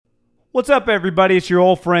What's up, everybody? It's your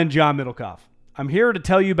old friend, John Middlecoff. I'm here to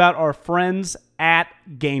tell you about our friends at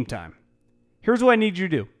Game Time. Here's what I need you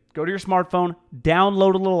to do. Go to your smartphone,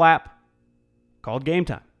 download a little app called Game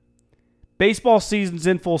Time. Baseball season's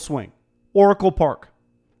in full swing. Oracle Park.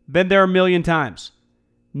 Been there a million times.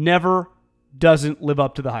 Never doesn't live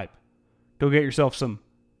up to the hype. Go get yourself some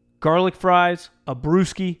garlic fries, a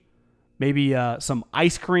brewski, maybe some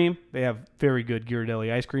ice cream. They have very good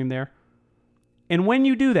Ghirardelli ice cream there. And when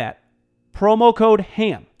you do that, promo code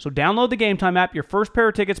HAM. So download the Game Time app. Your first pair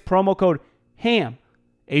of tickets, promo code HAM,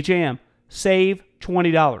 H-A-M, save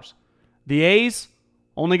 $20. The A's,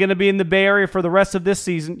 only going to be in the Bay Area for the rest of this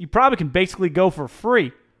season. You probably can basically go for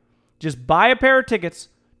free. Just buy a pair of tickets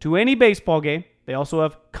to any baseball game. They also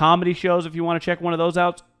have comedy shows if you want to check one of those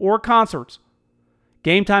out, or concerts.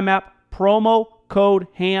 Game Time app, promo code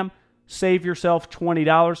HAM, save yourself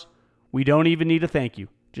 $20. We don't even need a thank you.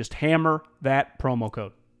 Just hammer that promo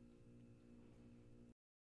code.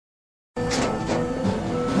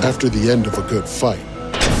 After the end of a good fight,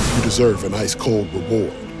 you deserve an ice-cold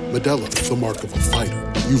reward. Modelo is the mark of a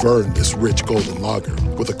fighter. You've earned this rich golden lager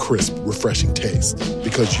with a crisp, refreshing taste.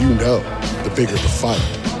 Because you know, the bigger the fight,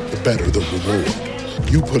 the better the reward.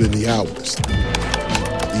 You put in the hours,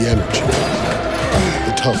 the energy,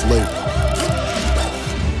 the tough labor.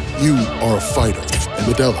 You are a fighter,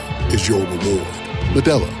 and Modelo is your reward.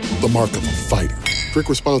 Modelo, the mark of a fighter. Drink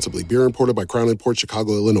responsibly. Beer imported by Crown Imports,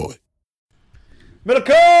 Chicago, Illinois.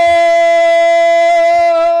 Middlecoff!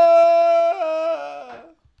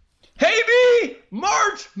 Hey,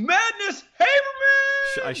 March Madness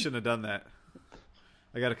Haberman! I shouldn't have done that.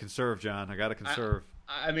 I got to conserve, John. I got to conserve.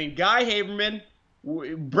 I mean, Guy Haberman,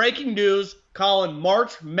 breaking news, calling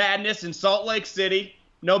March Madness in Salt Lake City.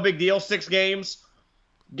 No big deal, 6 games.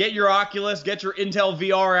 Get your Oculus, get your Intel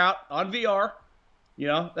VR out on VR. You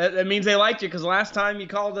know, that means they liked you because last time you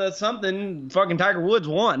called something, fucking Tiger Woods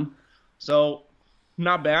won. So,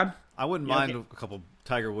 not bad. I wouldn't mind a couple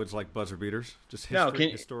Tiger Woods like buzzer beaters. Just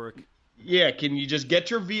historic. Yeah, can you just get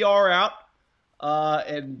your VR out,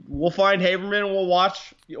 and we'll find Haberman and we'll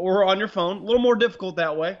watch, or on your phone. A little more difficult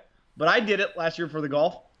that way, but I did it last year for the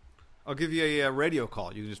golf. I'll give you a radio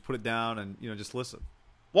call. You can just put it down and just listen.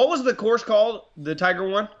 What was the course called? The Tiger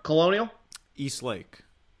one? Colonial? East Lake.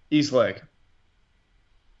 East Lake.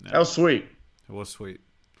 No. That was sweet. It was sweet.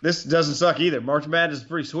 This doesn't suck either. March Madness is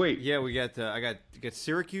pretty sweet. Yeah, we got. I got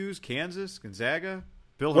Syracuse, Kansas, Gonzaga.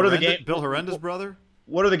 Bill Horrendous brother.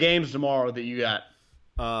 What are the games tomorrow that you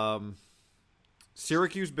got?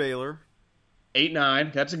 Syracuse, Baylor.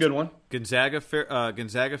 8-9. That's a good one. Gonzaga,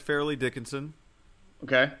 Fairleigh Dickinson.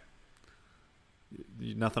 Okay.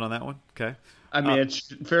 Nothing on that one. Okay. I mean,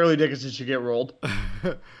 it's Fairleigh Dickinson should get rolled.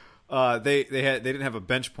 They didn't have a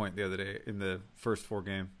bench point the other day in the first 4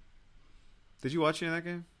 game. Did you watch any of that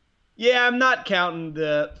game? Yeah, I'm not counting.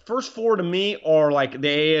 The first 4 to me are like the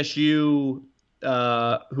ASU. Who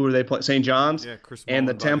are they playing? St. John's, yeah, Chris and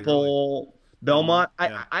the Temple Belmont.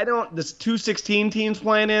 Yeah. I don't. This 216 teams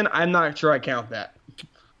playing in. I'm not sure I count that.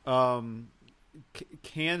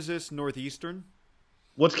 Kansas Northeastern.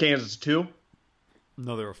 What's Kansas 2?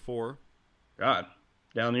 No, there are 4. God,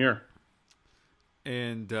 down here.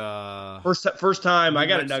 And first time I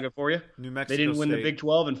got a nugget for you. New Mexico They didn't win State. the Big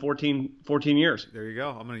 12 in 14 years. There you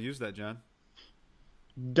go. I'm going to use that, John.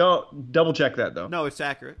 Don't double check that though. No, it's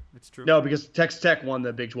accurate. It's true. No, because Texas Tech won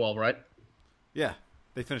the Big 12, right? Yeah,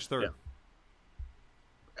 they finished 3rd.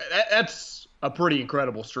 Yeah. That's a pretty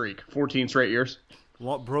incredible streak. 14 straight years.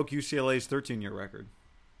 Broke UCLA's 13-year record.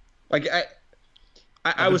 Like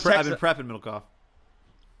I've been prepping Middlecoff.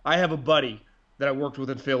 I have a buddy that I worked with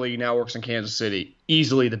in Philly, now works in Kansas City.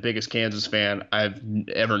 Easily the biggest Kansas fan I've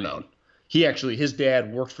ever known. His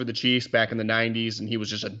dad worked for the Chiefs back in the 90s, and he was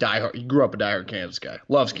just he grew up a diehard Kansas guy.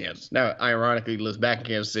 Loves Kansas. Now, ironically, he lives back in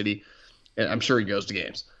Kansas City, and I'm sure he goes to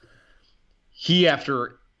games.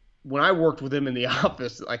 When I worked with him in the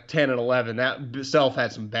office, like 10 and 11, that itself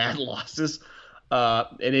had some bad losses.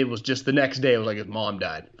 And it was just the next day, it was like his mom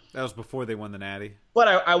died. That was before they won the Natty. But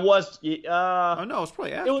I was. No, it was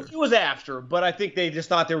probably after. It was after, but I think they just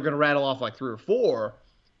thought they were going to rattle off like 3 or 4.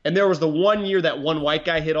 And there was the one year that one white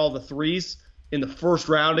guy hit all the threes in the first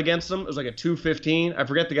round against them. It was like a 2-15. I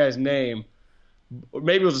forget the guy's name. Or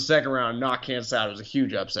maybe it was the second round, knocked Kansas out. It was a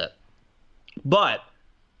huge upset. But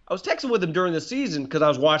I was texting with him during the season because I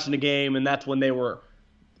was watching the game, and that's when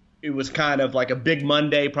it was kind of like a big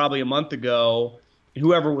Monday probably a month ago.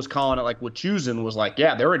 Whoever was calling it, like Wachuzin, was like,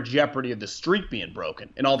 yeah, they're in jeopardy of the streak being broken.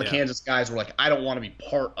 And all the Kansas guys were like, I don't want to be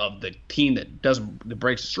part of the team that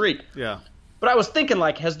breaks the streak. Yeah. But I was thinking,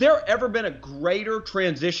 like, has there ever been a greater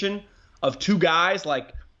transition of 2 guys?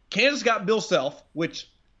 Like, Kansas got Bill Self, which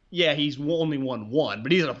yeah, he's only won one,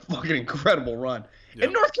 but he's a fucking incredible run. Yeah.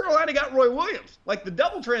 And North Carolina got Roy Williams. Like, the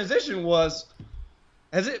double transition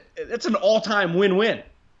it's an all-time win-win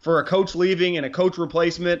for a coach leaving and a coach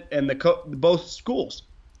replacement and both schools.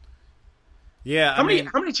 Yeah, How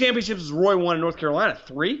many championships has Roy won in North Carolina?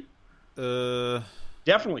 3?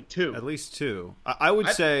 Definitely 2. At least 2. I would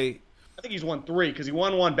say. I think he's won 3 because he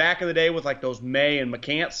won one back in the day with like those May and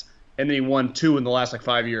McCants, and then he won 2 in the last like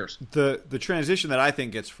 5 years. The transition that I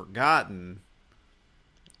think gets forgotten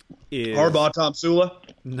is Harbaugh, Tom Sula.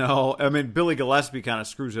 No, I mean Billy Gillispie kind of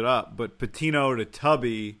screws it up, but Pitino to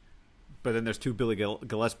Tubby, but then there's 2 Billy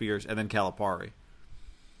Gillispie years, and then Calipari.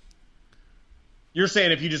 You're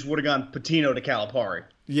saying if you just would have gone Pitino to Calipari.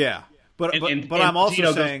 Yeah. But And I'm also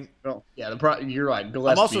Pitino saying you're right.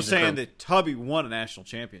 I'm also saying that Tubby won a national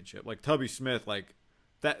championship. Like Tubby Smith, like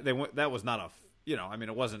that that was not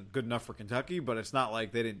it wasn't good enough for Kentucky, but it's not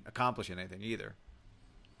like they didn't accomplish anything either.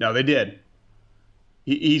 No, they did.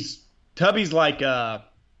 Tubby's like a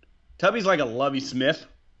Lovie Smith.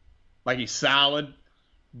 Like, he's solid,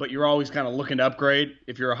 but you're always kind of looking to upgrade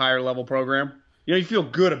if you're a higher level program. You feel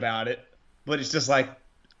good about it, but it's just like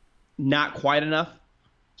not quite enough,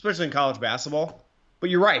 especially in college basketball. But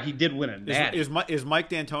you're right, he did win a natty. Is Mike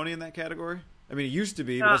D'Antoni in that category? I mean, he used to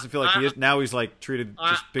be, but doesn't feel like he is. Now he's like treated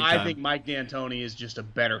just big time. I think Mike D'Antoni is just a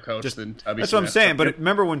better coach than Tubby That's Smith. what I'm saying. But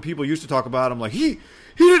remember when people used to talk about him, like he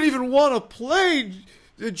didn't even want to play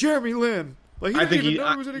Jeremy Lin. Like he didn't even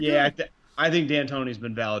know he was any good. I think D'Antoni's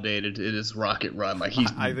been validated in his rocket run. Like,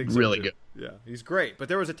 he's really good. Yeah, he's great. But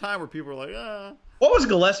there was a time where people were like, ah. What was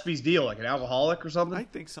Gillespie's deal? Like an alcoholic or something? I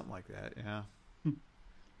think something like that. Yeah.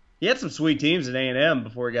 He had some sweet teams at A&M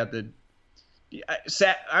before he got the.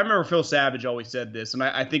 I remember Phil Savage always said this, and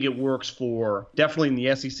I think it works for definitely in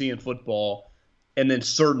the SEC and football, and then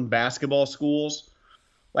certain basketball schools.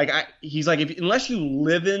 Like, he's like, unless you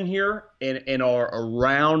live in here and are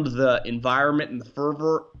around the environment and the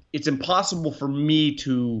fervor, it's impossible for me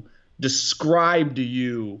to describe to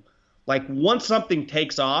you. Like, once something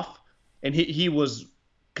takes off, and he was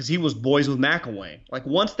boys with McElwain. Like,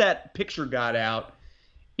 once that picture got out,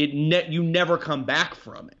 you never come back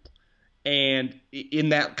from it. And in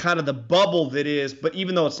that kind of the bubble that is, but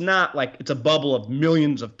even though it's not like it's a bubble of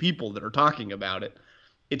millions of people that are talking about it,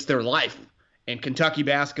 it's their life. And Kentucky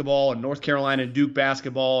basketball and North Carolina and Duke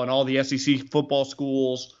basketball and all the SEC football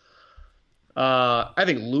schools. I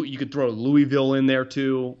think you could throw Louisville in there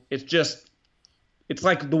too. It's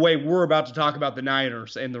like the way we're about to talk about the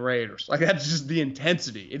Niners and the Raiders. Like, that's just the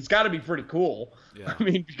intensity. It's got to be pretty cool. Yeah. I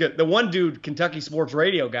mean, because the one dude, Kentucky Sports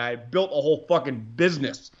Radio guy, built a whole fucking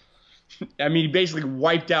business. I mean, he basically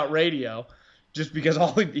wiped out radio just because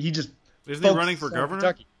he just isn't he running for governor?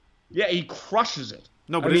 Kentucky. Yeah, he crushes it.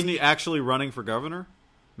 No, but isn't he actually running for governor?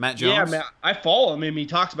 Matt Jones? Yeah, man, I follow him. I mean, he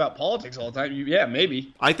talks about politics all the time. Yeah,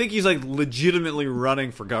 maybe. I think he's like legitimately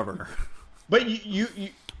running for governor. But you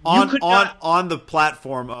on the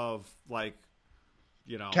platform of like,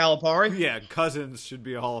 Calipari? Yeah, Cousins should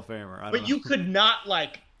be a Hall of Famer. But you could not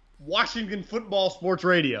like Washington football sports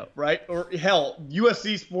radio, right? Or hell,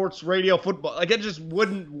 USC sports radio football. Like, it just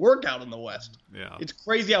wouldn't work out in the West. Yeah. It's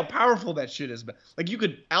crazy how powerful that shit is. Like, you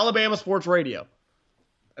could Alabama sports radio.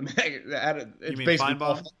 I mean, it's basically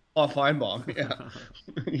Paul Feinbaum.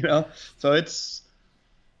 Yeah. So it's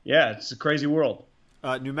a crazy world.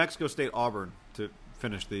 New Mexico State Auburn to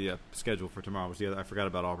finish the schedule for tomorrow was the other. I forgot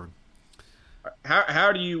about Auburn.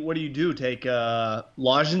 What do you do? Take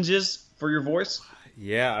lozenges for your voice?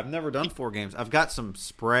 Yeah, I've never done 4 games. I've got some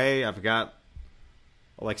spray. I've got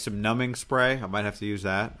like some numbing spray. I might have to use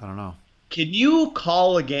that. I don't know. Can you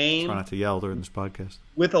call a game? Try not to yell during this podcast.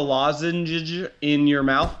 With a lozenge in your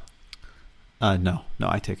mouth? No,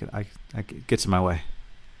 I take it. It gets in my way.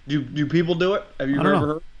 Do people do it? Have you ever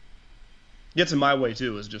heard? Gets in my way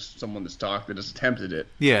too. Is just someone that's talked that has attempted it.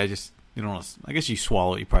 Yeah, I guess you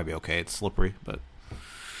swallow it. You're probably okay. It's slippery, but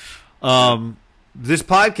this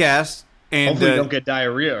podcast. And hopefully you don't get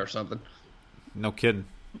diarrhea or something. No kidding.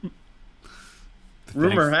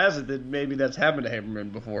 Rumor has it that maybe that's happened to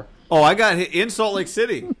Haberman before. Oh, I got hit in Salt Lake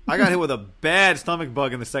City. I got hit with a bad stomach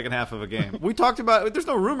bug in the second half of a game. We talked about it. There's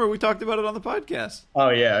no rumor. We talked about it on the podcast.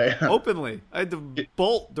 Oh, yeah. Openly. I had to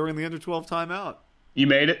bolt during the under 12 timeout. You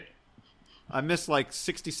made it? I missed like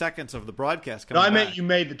 60 seconds of the broadcast. I meant you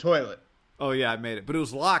made the toilet. Oh, yeah, I made it. But it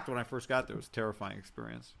was locked when I first got there. It was a terrifying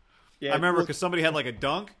experience. Yeah, I remember because somebody had like a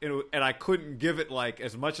dunk, and I couldn't give it like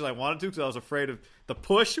as much as I wanted to because I was afraid of the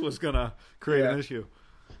push was going to create an issue.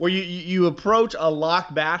 Well, you approach a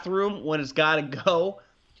locked bathroom when it's got to go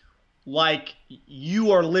like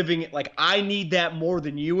you are living, like I need that more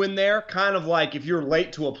than you in there. Kind of like if you're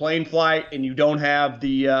late to a plane flight and you don't have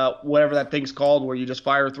the whatever that thing's called where you just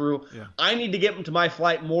fire through. Yeah. I need to get into my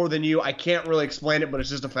flight more than you. I can't really explain it, but it's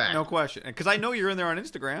just a fact. No question. Because I know you're in there on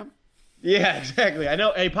Instagram. Yeah, exactly. I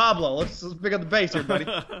know. Hey, Pablo, let's pick up the pace here, buddy.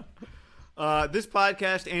 This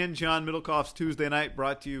podcast and John Middlecoff's Tuesday Night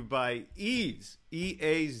brought to you by Eaze,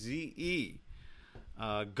 E-A-Z-E.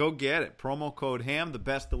 Go get it. Promo code HAM, the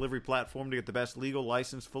best delivery platform to get the best legal,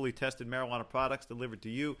 licensed, fully tested marijuana products delivered to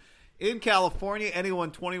you. In California,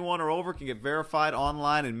 anyone 21 or over can get verified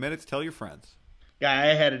online in minutes. Tell your friends. Yeah, I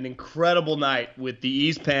had an incredible night with the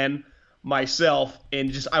Eaze pen, myself,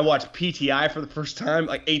 and just I watched PTI for the first time,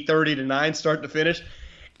 like 8:30 to 9, start to finish.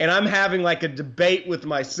 And I'm having like a debate with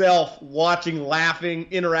myself, watching, laughing,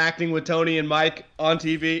 interacting with Tony and Mike on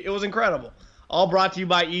TV. It was incredible. All brought to you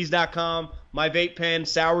by Eaze.com. My vape pen,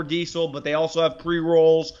 Sour Diesel, but they also have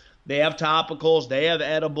pre-rolls. They have topicals. They have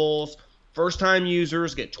edibles. First-time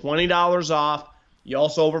users get $20 off. You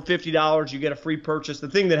also, over $50, you get a free purchase. The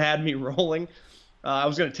thing that had me rolling, I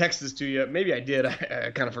was going to text this to you. Maybe I did.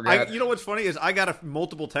 I kind of forgot. You know what's funny is I got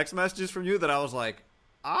multiple text messages from you that I was like,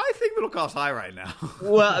 I think Middlecoff's high right now.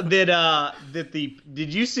 Well, did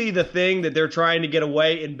you see the thing that they're trying to get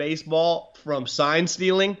away in baseball from sign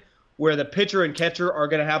stealing, where the pitcher and catcher are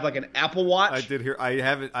going to have like an Apple Watch? I did hear.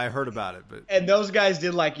 I heard about it, but and those guys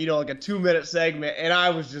did like a 2-minute segment, and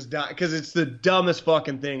I was just dying because it's the dumbest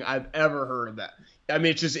fucking thing I've ever heard of that. I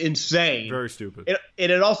mean, it's just insane. Very stupid.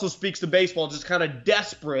 And it also speaks to baseball, just kind of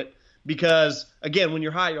desperate because again, when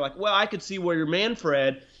you're high, you're like, well, I could see where you're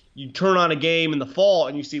Manfred. You turn on a game in the fall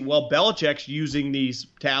and you see, well, Belichick's using these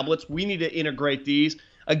tablets. We need to integrate these.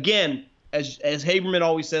 Again, as Haberman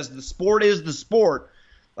always says, the sport is the sport.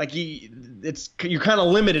 Like you're kind of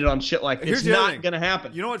limited on shit like this. It's not going to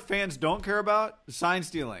happen. You know what fans don't care about? Sign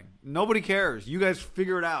stealing. Nobody cares. You guys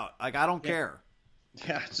figure it out. Like, I don't care.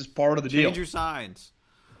 Yeah, it's just part of the deal. Change your signs.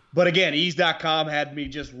 But again, Eaze.com had me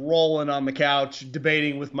just rolling on the couch,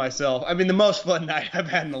 debating with myself. I mean, the most fun night I've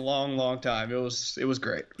had in a long, long time. It was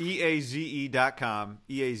great. EAZE.com,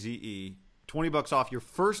 EAZE. $20 off your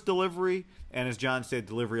first delivery. And as John said,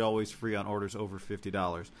 delivery always free on orders over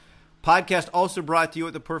 $50. Podcast also brought to you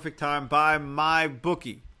at the perfect time by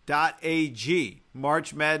MyBookie.ag.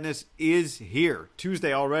 March Madness is here.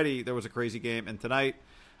 Tuesday already, there was a crazy game. And tonight,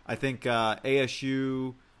 I think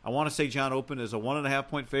ASU... I want to say John opened as a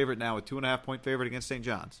 1.5-point favorite, now a 2.5-point favorite against St.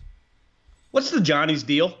 John's. What's the Johnny's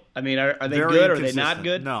deal? I mean, are they Very good or are they not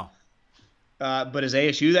good? No. But is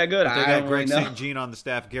ASU that good? But they got Greg St. Jean on the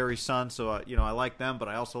staff, Gary's son, so I like them, but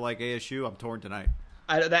I also like ASU. I'm torn tonight.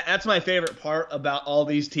 That's my favorite part about all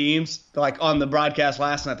these teams. Like on the broadcast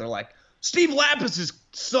last night, they're like, Steve Lappis's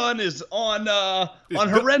son is on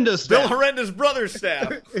Horrendous staff. Bill Horrendous' brother's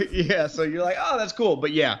staff. Yeah, so you're like, oh, that's cool. But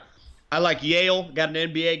yeah. I like Yale, got an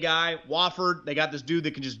NBA guy. Wofford, they got this dude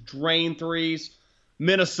that can just drain threes.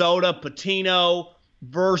 Minnesota, Patino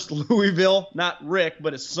versus Louisville. Not Rick,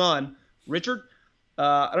 but his son, Richard.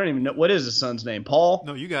 I don't even know. What is his son's name? Paul?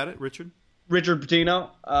 No, you got it, Richard. Richard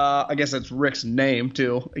Patino. I guess that's Rick's name,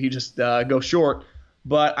 too. He just goes short.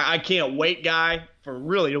 But I can't wait, guy, for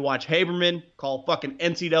really to watch Haberman call fucking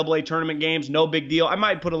NCAA tournament games. No big deal. I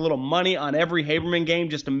might put a little money on every Haberman game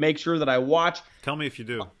just to make sure that I watch. Tell me if you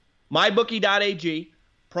do. MyBookie.ag,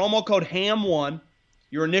 promo code HAM1,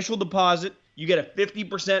 your initial deposit, you get a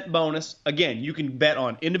 50% bonus. Again, you can bet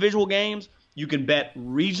on individual games. You can bet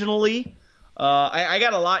regionally. I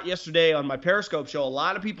got a lot yesterday on my Periscope show. A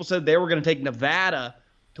lot of people said they were going to take Nevada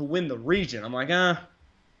to win the region. I'm like, I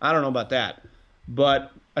don't know about that.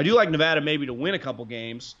 But I do like Nevada maybe to win a couple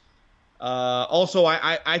games. Also,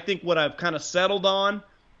 I think what I've kind of settled on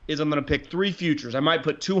is I'm going to pick 3 futures. I might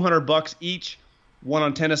put $200 each. One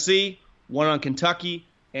on Tennessee, one on Kentucky,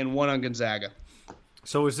 and one on Gonzaga.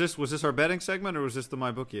 So was this our betting segment, or was this the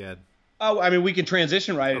MyBookie ad? Oh, I mean, we can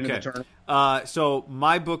transition right into the tournament. So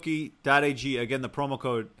MyBookie.ag, again, the promo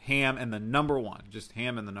code HAM and the number 1. Just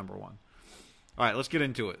HAM and the number 1. All right, let's get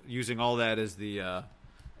into it, using all that as the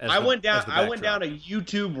I went down a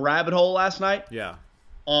YouTube rabbit hole last night. Yeah.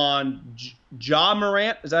 On Ja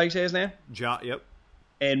Morant. Is that how you say his name? Ja, yep.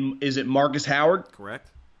 And is it Marcus Howard? Correct.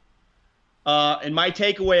 And my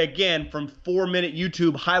takeaway, again, from 4-minute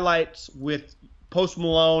YouTube highlights with Post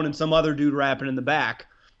Malone and some other dude rapping in the back,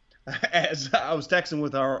 as I was texting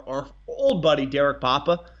with our old buddy Derek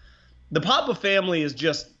Papa. The Papa family is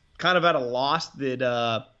just kind of at a loss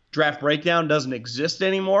that Draft Breakdown doesn't exist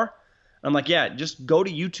anymore. I'm like, yeah, just go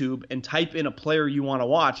to YouTube and type in a player you want to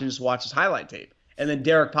watch and just watch his highlight tape. And then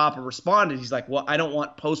Derek Papa responded. He's like, well, I don't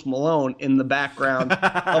want Post Malone in the background of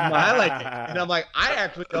my highlight tape. And I'm like, I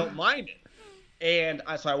actually don't mind it. And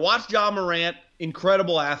so I watched John Morant,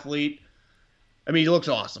 incredible athlete. I mean, he looks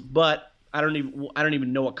awesome. But I don't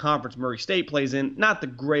even know what conference Murray State plays in. Not the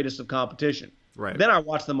greatest of competition. Right. Then I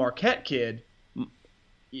watched the Marquette kid.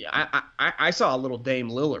 Yeah, I saw a little Dame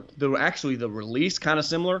Lillard. The release kind of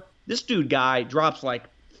similar. This guy drops like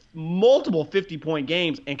multiple 50-point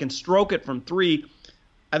games and can stroke it from three.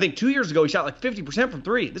 I think 2 years ago he shot like 50% from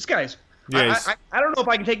three. This guy's I don't know if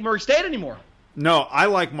I can take Murray State anymore. No, I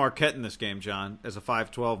like Marquette in this game, John. As a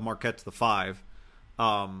 5-12, Marquette's the 5.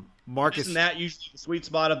 Marcus, isn't that usually the sweet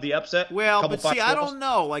spot of the upset? Well, but see, I don't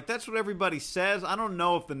know. Like, that's what everybody says. I don't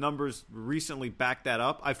know if the numbers recently back that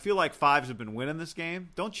up. I feel like 5s have been winning this game.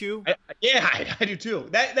 Don't you? I do too.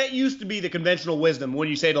 That used to be the conventional wisdom when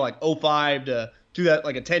you say to like 05 to that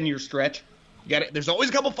like a 10-year stretch. You got it. There's always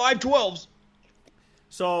a couple 5-12s.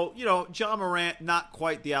 So, John Morant, not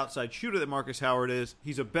quite the outside shooter that Marcus Howard is.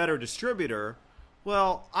 He's a better distributor.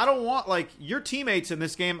 Well, I don't want, like, your teammates in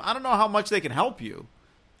this game, I don't know how much they can help you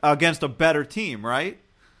against a better team, right?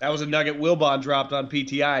 That was a nugget Wilbon dropped on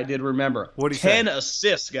PTI. I did remember. What did he 10 say?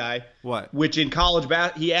 assists, guy. What? Which in college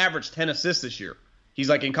he averaged 10 assists this year. He's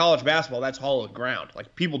like, in college basketball, that's hollowed ground.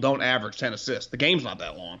 Like, people don't average 10 assists. The game's not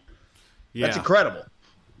that long. Yeah. That's incredible.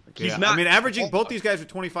 Like, he's not. I mean, averaging both these guys are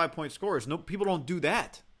 25-point scorers. No, people don't do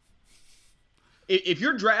that. If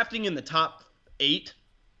you're drafting in the top 8,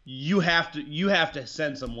 you have to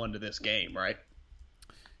send someone to this game, right?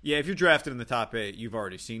 Yeah, if you're drafted in the top 8, you've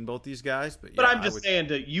already seen both these guys. But I'm just saying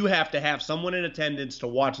that you have to have someone in attendance to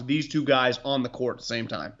watch these two guys on the court at the same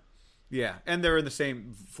time. Yeah, and they're in the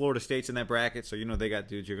same Florida State's in that bracket, so they got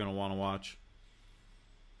dudes you're going to want to watch.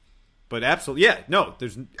 But absolutely, yeah, no,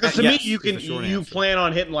 there's because to me you plan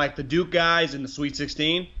on hitting like the Duke guys in the Sweet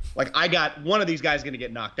 16. Like I got one of these guys going to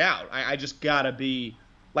get knocked out. I just got to be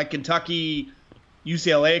like Kentucky,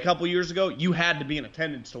 UCLA a couple years ago. You had to be in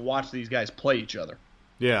attendance to watch these guys play each other.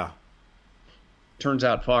 Yeah. Turns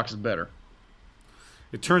out Fox is better.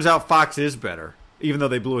 It turns out Fox is better, even though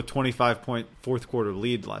they blew a 25-point fourth quarter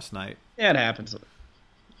lead last night. Yeah, it happens.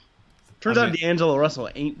 Turns out D'Angelo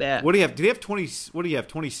Russell ain't bad. What do you have? Did he have 20? What do you have?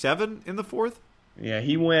 27 in the fourth? Yeah,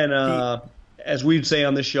 he went. As we'd say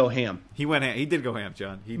on this show, ham. He went ham. He did go ham,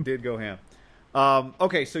 John. He did go ham.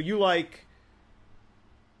 Okay, so you like.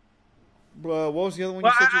 What was the other one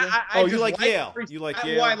you said? You like Yale. You like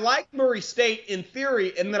Yale. Well, I like Murray State in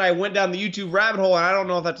theory, and then I went down the YouTube rabbit hole, and I don't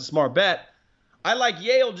know if that's a smart bet. I like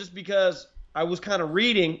Yale just because I was kind of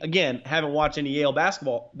reading. Again, haven't watched any Yale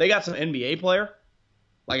basketball. They got some NBA player.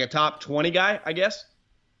 Like a top 20 guy, I guess.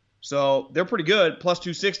 So they're pretty good, plus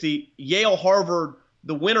 260. Yale, Harvard,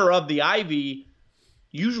 the winner of the Ivy,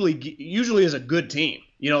 usually is a good team.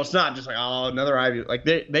 It's not just like, oh, another Ivy. Like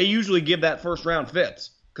they usually give that first round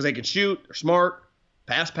fits because they can shoot, they're smart,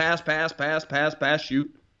 pass,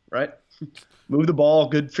 shoot, right? Move the ball,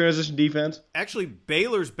 good transition defense. Actually,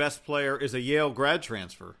 Baylor's best player is a Yale grad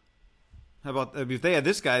transfer. How about if they had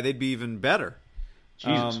this guy, they'd be even better.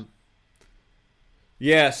 Jesus.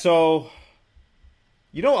 Yeah, so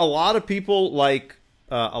a lot of people like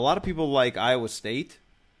Iowa State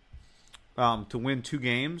to win 2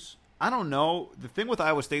 games. I don't know. The thing with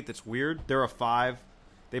Iowa State that's weird, they're a 5.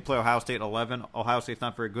 They play Ohio State 11. Ohio State's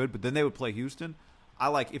not very good, but then they would play Houston. I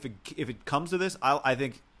like if it comes to this, I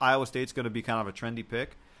think Iowa State's going to be kind of a trendy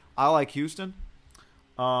pick. I like Houston.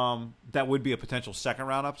 That would be a potential second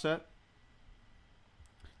round upset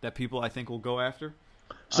that people I think will go after.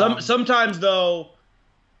 Sometimes though.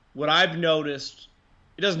 What I've noticed,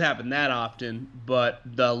 it doesn't happen that often, but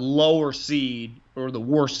the lower seed or the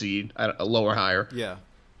worst seed, a lower higher,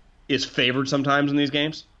 is favored sometimes in these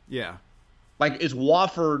games. Yeah. Like, is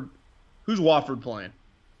Wofford – who's Wofford playing?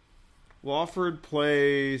 Wofford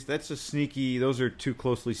plays – that's a sneaky – those are 2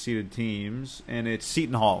 closely seeded teams, and it's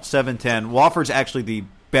Seton Hall, 7-10. Wofford's actually the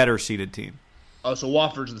better seeded team. Oh, so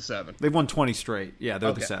Wofford's the 7. They've won 20 straight. Yeah,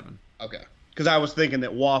 they're the 7. Okay. Because I was thinking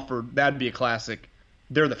that Wofford – that'd be a classic –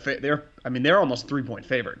 they're almost 3-point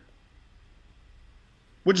favorite,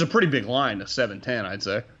 which is a pretty big line, a 7-10, I'd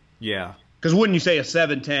say. Yeah. Because wouldn't you say a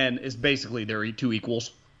 7-10 is basically their 2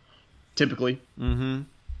 equals, typically? Mm-hmm.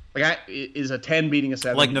 Like, is a 10 beating a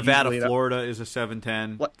 7? Like Nevada, Florida is a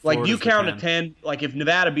 7-10. Like, do you count a 10? Like, if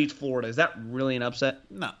Nevada beats Florida, is that really an upset?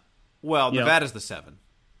 No. Well, Nevada's the 7.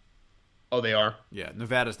 Oh, they are? Yeah,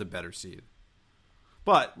 Nevada's the better seed.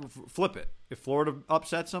 But flip it. If Florida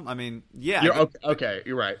upsets them, I mean, yeah. Okay,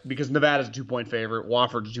 you're right. Because Nevada's a 2-point favorite.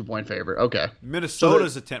 Wofford's a 2-point favorite. Okay.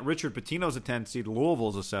 Minnesota's a 10. Richard Pitino's a 10 seed.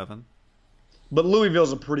 Louisville's a 7. But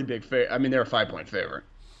Louisville's a pretty big favorite. I mean, they're a 5-point favorite.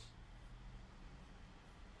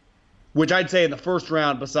 which I'd say in the first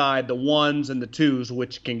round, beside the 1s and the 2s,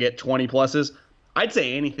 which can get 20 pluses, I'd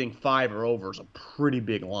say anything 5 or over is a pretty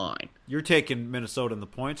big line. You're taking Minnesota in the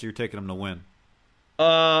points, or you're taking them to win?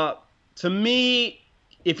 To me,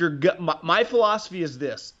 if you're my philosophy is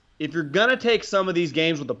this: if you're gonna take some of these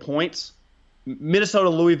games with the points, Minnesota,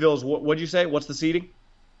 Louisville is what'd you say? What's the seeding?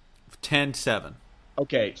 10-7.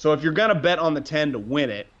 Okay, so if you're gonna bet on the 10 to win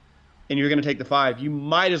it, and you're gonna take the 5, you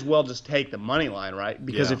might as well just take the money line, right?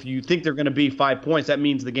 Because if you think they're gonna be 5 points, that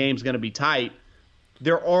means the game's gonna be tight.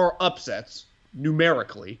 There are upsets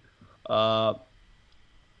numerically. I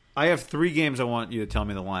have 3 games I want you to tell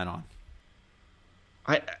me the line on.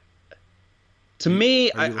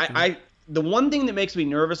 The one thing that makes me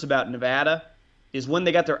nervous about Nevada is when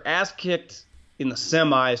they got their ass kicked in the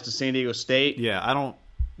semis to San Diego State. Yeah, I don't.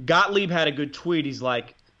 Gottlieb had a good tweet. He's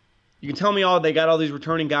like, you can tell me they got all these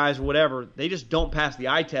returning guys or whatever. They just don't pass the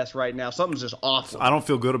eye test right now. Something's just awful. I don't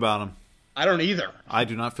feel good about them. I don't either. I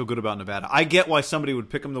do not feel good about Nevada. I get why somebody would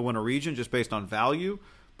pick them to win a region just based on value,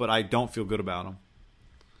 but I don't feel good about them.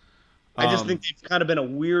 I just think they've kind of been a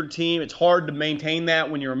weird team. It's hard to maintain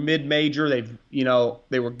that when you're a mid-major. They were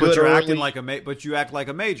good. But you're early. acting like but you act like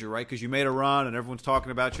a major, right? Because you made a run and everyone's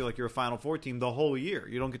talking about you like you're a Final Four team the whole year.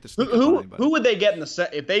 You don't get to sneak up on anybody. Who would they get in the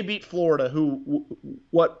set if they beat Florida?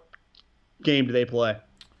 What game do they play?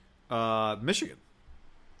 Michigan.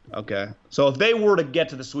 Okay, so if they were to get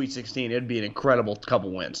to the Sweet 16, it'd be an incredible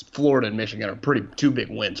couple wins. Florida and Michigan are two big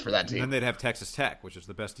wins for that team. And then they'd have Texas Tech, which is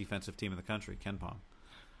the best defensive team in the country, KenPom.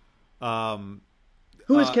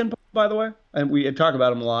 Who is KenPom, by the way? And we talk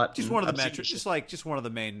about him a lot. Just one of the metrics, just one of the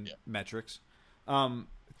main metrics.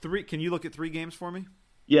 3. Can you look at 3 games for me?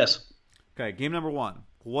 Yes. Okay, game number 1.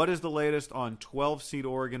 What is the latest on 12 seed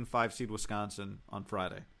Oregon, 5 seed Wisconsin on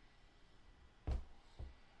Friday?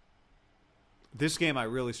 This game I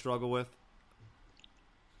really struggle with.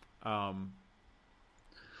 So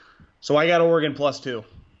I got Oregon +2.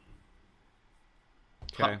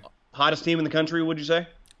 Okay. Hottest team in the country, would you say?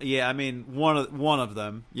 Yeah, I mean one of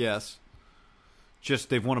them, yes. Just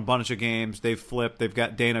they've won a bunch of games. They've flipped. They've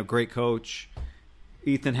got Dana, great coach.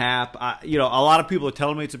 Ethan Happ. A lot of people are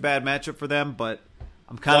telling me it's a bad matchup for them, but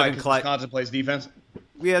I'm kind of inclined. Wisconsin plays defense.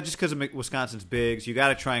 Yeah, just because Wisconsin's big, so you got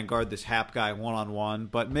to try and guard this Happ guy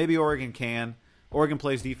 1-on-1. But maybe Oregon can. Oregon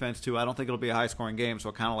plays defense too. I don't think it'll be a high-scoring game, so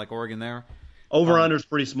I kind of like Oregon there. Over/under is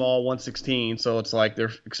pretty small, 116. So it's like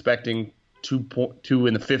they're expecting 2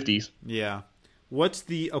 in the 50s. Yeah. What's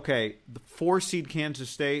the 4 seed Kansas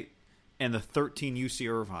State and the 13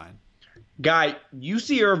 UC Irvine? Guy,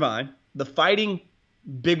 UC Irvine, the Fighting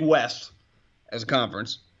Big West as a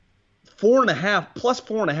conference, 4.5 plus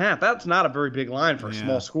 4.5. That's not a very big line for a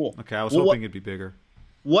small school. Okay, I was hoping it'd be bigger.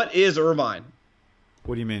 What is Irvine?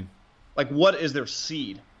 What do you mean? Like, what is their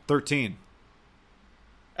seed? 13.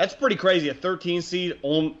 That's pretty crazy. A 13 seed,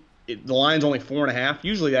 the line's only 4.5.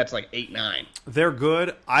 Usually that's like 8-9. They're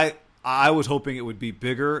good. I was hoping it would be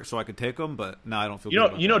bigger so I could take them, but no, I don't feel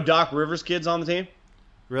good. You know Doc Rivers' kid's on the team?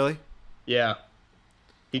 Really? Yeah.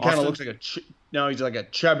 He kind of looks like he's like a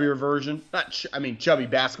chubbier version. Chubby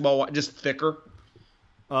basketball, just thicker.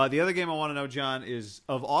 The other game I want to know, John, is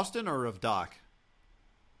of Austin or of Doc?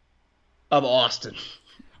 Of Austin.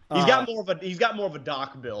 He's got more of a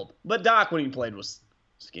Doc build, but Doc when he played was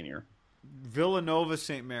skinnier. Villanova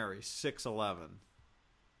St. Mary's 6-11.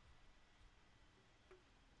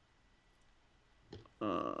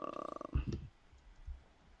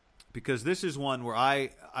 Because this is one where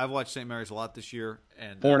I've watched St. Mary's a lot this year,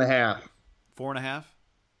 and 4.5. 4.5.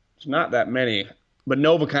 It's not that many, but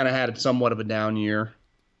Nova kind of had somewhat of a down year.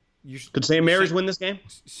 Could St. Mary's win this game?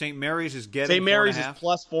 St. Mary's is getting St. Mary's 4.5? is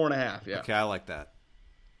plus 4.5. Yeah. Okay, I like that.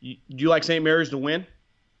 Do you like St. Mary's to win?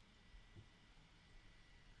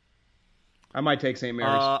 I might take St.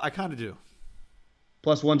 Mary's. I kind of do.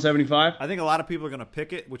 Plus 175? I think a lot of people are going to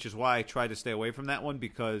pick it, which is why I tried to stay away from that one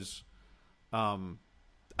because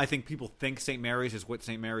I think people think St. Mary's is what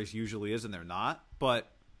St. Mary's usually is, and they're not. But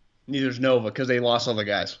neither's Nova because they lost all the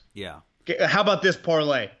guys. Yeah. Okay, how about this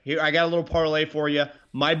parlay? Here, I got a little parlay for you.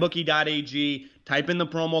 MyBookie.ag. Type in the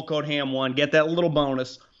promo code HAM1. Get that little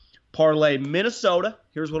bonus. Parlay Minnesota.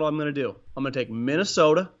 Here's what I'm going to do. I'm going to take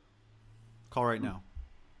Minnesota. Call right now.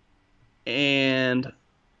 And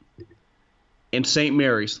St.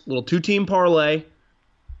 Mary's. Little 2-team parlay.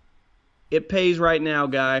 It pays right now,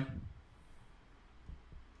 guy.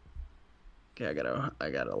 Okay, I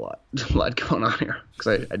got a lot going on here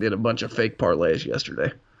because I did a bunch of fake parlays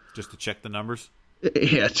yesterday. Just to check the numbers?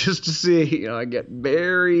 Yeah, just to see. I get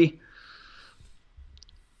very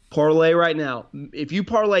parlay right now. If you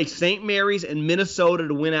parlay St. Mary's and Minnesota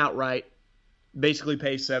to win outright, basically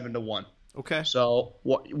pay 7-1. Okay. So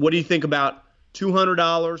what do you think about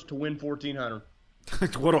 $200 to win $1,400?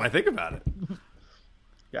 What do I think about it?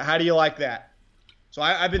 How do you like that? So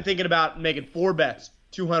I've been thinking about making 4 bets: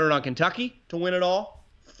 200 on Kentucky to win it all,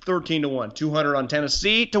 13-1; 200 on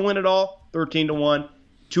Tennessee to win it all, 13-1;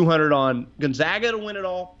 200 on Gonzaga to win it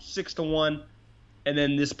all, 6-1, and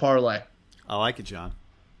then this parlay. I like it, John.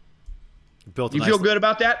 You feel good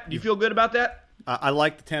about that? You feel good about that? I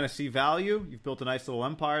like the Tennessee value. You've built a nice little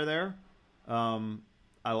empire there.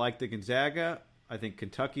 I like the Gonzaga. I think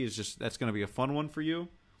Kentucky that's going to be a fun one for you.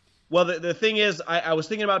 Well, the thing is, I was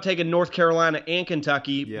thinking about taking North Carolina and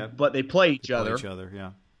Kentucky, but they play each other. Play each other,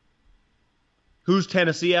 yeah. Who's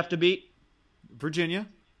Tennessee have to beat? Virginia.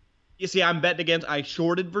 You see, I'm betting against. I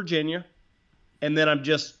shorted Virginia, and then I'm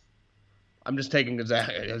just taking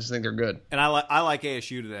Gonzaga. I just think they're good. And I like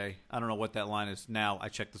ASU today. I don't know what that line is now. I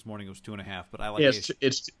checked this morning; it was 2.5. But I like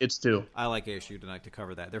ASU. It's 2. I like ASU tonight to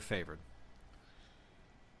cover that. They're favored.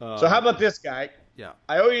 So how about this guy? Yeah.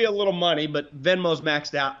 I owe you a little money, but Venmo's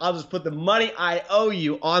maxed out. I'll just put the money I owe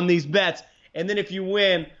you on these bets, and then if you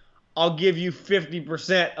win, I'll give you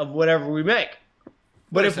 50% of whatever we make.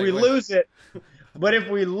 But if we lose it,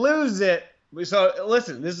 so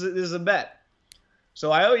listen, this is a bet.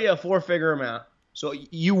 So I owe you a 4-figure amount. So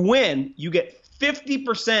you win, you get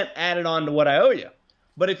 50% added on to what I owe you.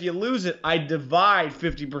 But if you lose it, I divide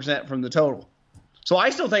 50% from the total. So I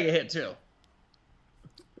still take a hit too.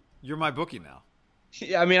 You're my bookie now.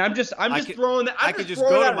 Yeah, I mean, I'm just throwing that. I could just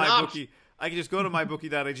go to my bookie. I could just go to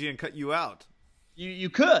mybookie.ag and cut you out.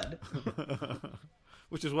 You could,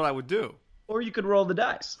 which is what I would do. Or you could roll the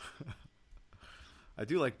dice. I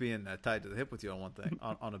do like being tied to the hip with you on one thing,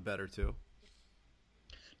 on a bet or two.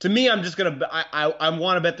 To me, I'm just gonna. I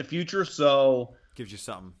want to bet the future, so gives you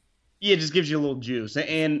something. Yeah, it just gives you a little juice,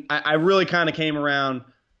 and I really kind of came around.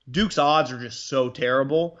 Duke's odds are just so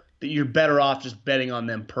terrible that you're better off just betting on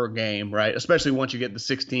them per game, right? Especially once you get the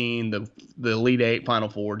 16, the Elite 8, Final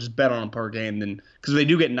 4, just bet on them per game. Then because they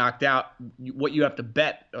do get knocked out, what you have to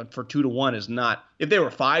bet for 2-1 is not. If they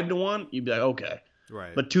were 5-1, you'd be like, okay,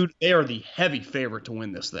 right? But they are the heavy favorite to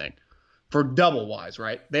win this thing, for double wise,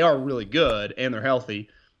 right? They are really good and they're healthy,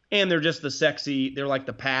 and they're just the sexy. They're like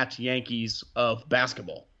the patch Yankees of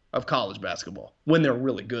basketball, of college basketball, when they're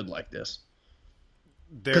really good like this.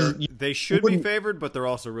 They should be favored, but they're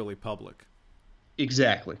also really public.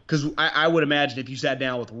 Exactly. Because I would imagine if you sat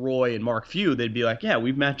down with Roy and Mark Few, they'd be like, yeah,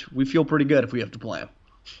 we feel pretty good if we have to play them.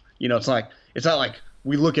 You know, it's not like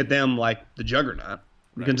we look at them like the juggernaut.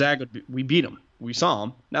 Right. Gonzaga, we beat them. We saw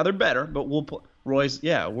them. Now they're better, but Roy's,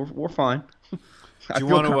 yeah, we're fine. Do you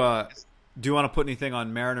want to put anything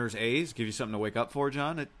on Mariners A's? Give you something to wake up for,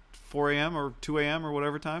 John, at 4 a.m. or 2 a.m. or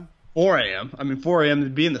whatever time? 4 a.m. I mean, 4 a.m. to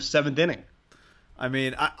be in the 7th inning. I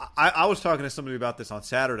mean, I was talking to somebody about this on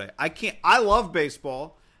Saturday. I love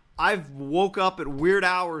baseball. I've woke up at weird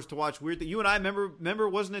hours to watch weird things. You and I remember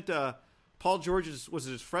wasn't it Paul George's, was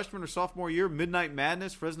it his freshman or sophomore year, Midnight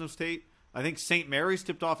Madness, Fresno State? I think St. Mary's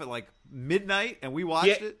tipped off at like midnight, and we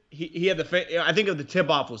watched it. He had I think the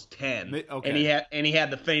tip-off was 10, okay. and he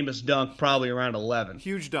had the famous dunk probably around 11.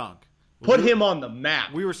 Huge dunk. Put him on the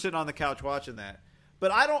map. We were sitting on the couch watching that.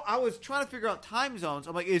 But I was trying to figure out time zones.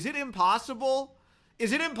 I'm like, is it impossible?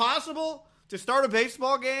 Is it impossible to start a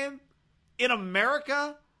baseball game in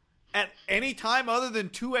America at any time other than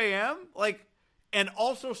 2 a.m.? Like, and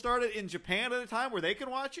also start it in Japan at a time where they can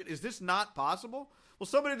watch it? Is this not possible? Well,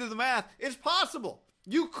 somebody did the math. It's possible.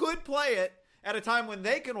 You could play it at a time when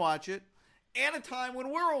they can watch it and a time when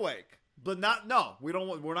we're awake. But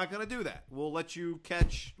we're not going to do that. We'll let you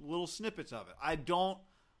catch little snippets of it. I don't,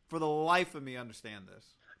 for the life of me, understand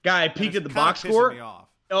this. Guy, I peeked at the box score. Me off.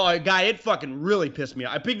 Oh, guy, it fucking really pissed me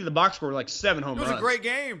off. I peeked at the box score like 7 home runs. It was a great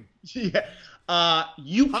game. Yeah.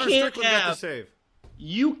 You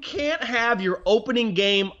can't have your opening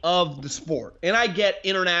game of the sport. And I get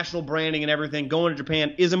international branding and everything. Going to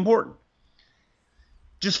Japan is important.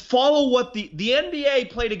 Just follow what the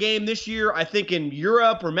NBA played a game this year, I think in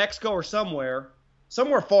Europe or Mexico or somewhere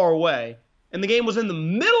far away, and the game was in the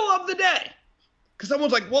middle of the day. Because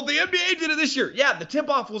someone's like, well, the NBA did it this year. Yeah, the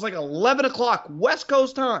tip-off was like 11 o'clock West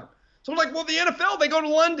Coast time. Someone's like, well, the NFL, they go to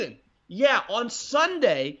London. Yeah, on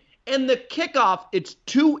Sunday, and the kickoff, it's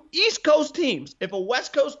 2 East Coast teams. If a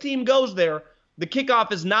West Coast team goes there, the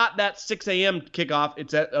kickoff is not that 6 a.m. kickoff.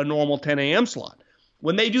 It's at a normal 10 a.m. slot.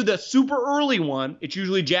 When they do the super early one, it's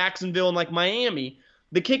usually Jacksonville and like Miami.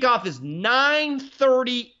 The kickoff is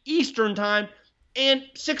 9:30 Eastern time and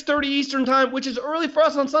 6:30 Eastern time, which is early for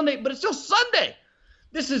us on Sunday, but it's still Sunday.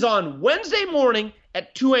 This is on Wednesday morning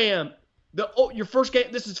at 2 a.m. Your first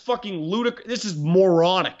game, this is fucking ludicrous. This is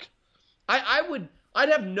moronic. I I'd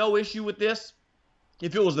have no issue with this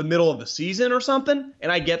if it was the middle of the season or something,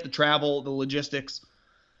 and I get the travel, the logistics.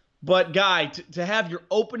 But, Guy, to have your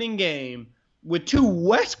opening game with two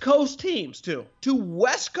West Coast teams, to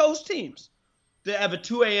have a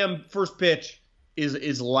 2 a.m. first pitch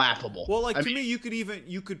is laughable. Well, to me, you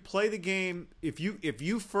could play the game if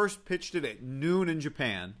you first pitched it at noon in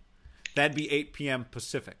Japan, that'd be 8 p.m.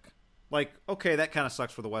 Pacific. Okay, that kind of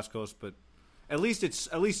sucks for the West Coast, but at least it's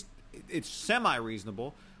semi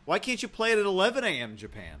reasonable. Why can't you play it at 11 a.m.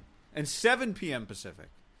 Japan and 7 p.m. Pacific?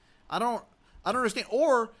 I don't understand.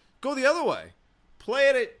 Or go the other way. Play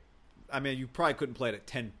it at, I mean, you probably couldn't play it at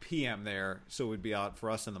 10 p.m. there, so it would be out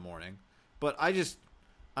for us in the morning. But I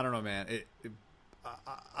don't know, man.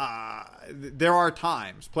 There are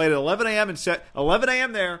times. Play it at 11 a.m. and 11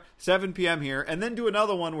 a.m. there, 7 p.m. here, and then do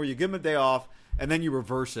another one where you give them a day off, and then you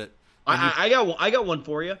reverse it. I got one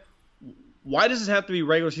for you. Why does it have to be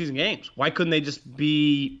regular season games? Why couldn't they just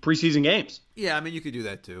be preseason games? Yeah, I mean, you could do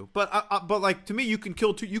that too. But to me, you can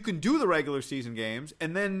kill two. You can do the regular season games,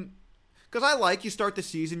 and then because you start the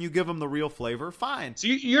season, you give them the real flavor. Fine. So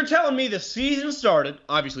you're telling me the season started?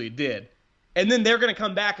 Obviously, it did. And then they're going to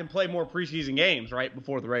come back and play more preseason games right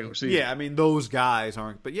before the regular season. Yeah, I mean, those guys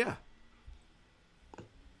aren't. But yeah.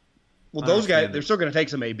 Well, those guys, they're still going to take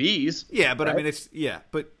some ABs. Yeah, but right? I mean,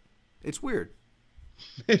 it's weird.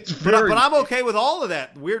 It's very. But I'm okay with all of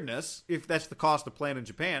that weirdness if that's the cost of playing in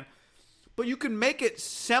Japan. But you can make it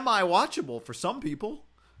semi-watchable for some people.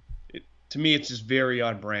 To me, it's just very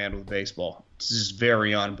on brand with baseball. It's just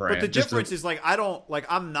very on brand. But the difference is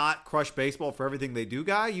I'm not Crush Baseball for everything they do,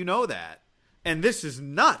 guy. You know that. And this is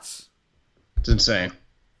nuts. It's insane.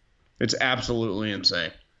 It's absolutely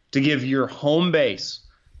insane. To give your home base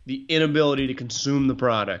the inability to consume the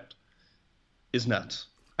product is nuts.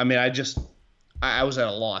 I mean, I was at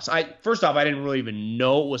a loss. First off, I didn't really even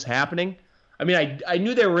know what was happening. I mean, I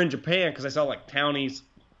knew they were in Japan because I saw Townie's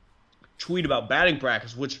tweet about batting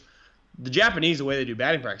practice, which the Japanese, the way they do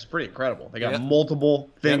batting practice, is pretty incrable. They got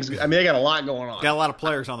multiple things. I mean, they got a lot going on. Got a lot of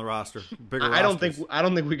players on the roster. Bigger I don't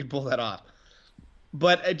think we could pull that off.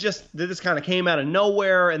 But this kind of came out of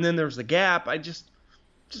nowhere, and then there's the gap. Just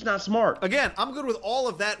not smart. Again, I'm good with all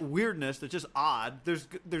of that weirdness. That's just odd.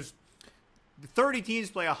 There's 30 teams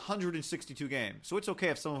play 162 games, so it's okay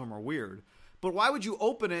if some of them are weird. But why would you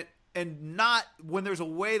open it and not, when there's a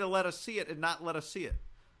way to let us see it, and not let us see it?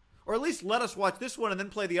 Or at least let us watch this one and then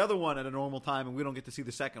play the other one at a normal time, and we don't get to see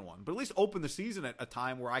the second one. But at least open the season at a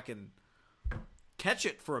time where I can catch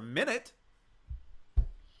it for a minute.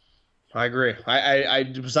 I agree. I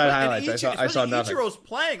decided highlights. I saw nothing. Ichiro's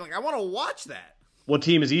playing. I want to watch that. What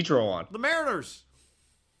team is Ichiro on? The Mariners.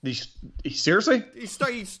 Seriously?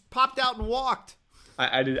 He popped out and walked.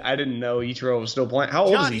 I didn't know Ichiro was still playing. How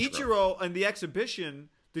old is Ichiro? Ichiro in the exhibition.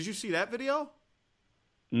 Did you see that video?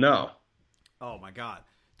 No. Oh my God!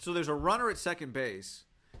 So there's a runner at second base,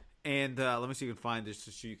 and let me see if you can find this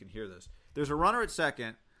so you can hear this. There's a runner at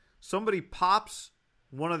second. Somebody pops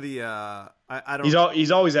one of the. I don't.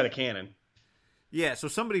 He's always at a cannon. Yeah. So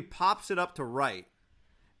somebody pops it up to right,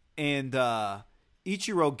 and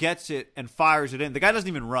Ichiro gets it and fires it in. The guy doesn't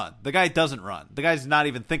even run. The guy doesn't run. The guy's not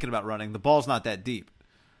even thinking about running. The ball's not that deep.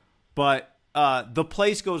 But the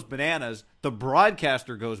place goes bananas. The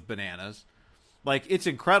broadcaster goes bananas. It's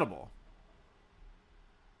incredible.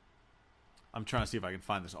 I'm trying to see if I can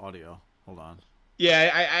find this audio. Hold on.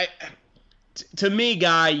 Yeah, to me,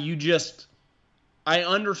 Guy, I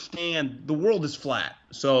understand the world is flat.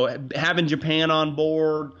 So having Japan on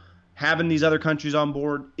board, having these other countries on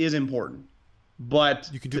board is important. But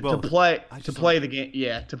you can do both. To play the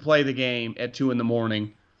game at 2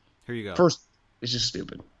 a.m. Here you go. First, it's just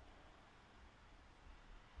stupid.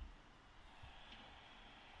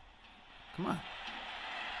 Come on.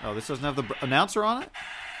 Oh, this doesn't have the announcer on it?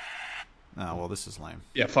 Oh, well, this is lame.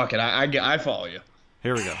 Yeah, fuck it. I follow you.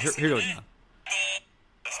 Here we go. Here goes John.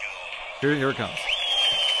 Here it comes.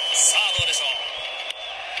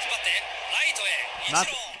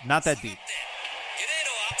 Not that deep.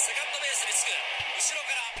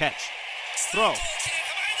 Catch. Throw.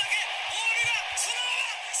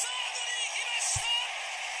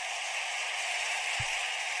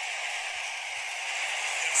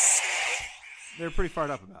 They're pretty fired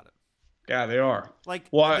up about it. Yeah, they are. Their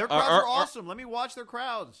crowds are awesome. Let me watch their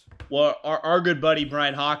crowds. Well, our good buddy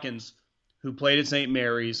Brian Hawkins, who played at St.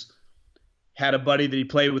 Mary's, had a buddy that he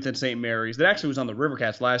played with at St. Mary's that actually was on the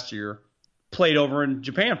Rivercats last year, played over in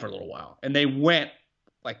Japan for a little while. And they went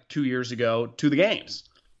 2 years ago to the games.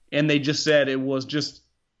 And they just said it was just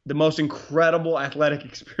the most incredible athletic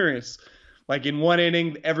experience. In one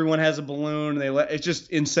inning, everyone has a balloon. It's just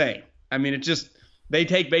insane. I mean, They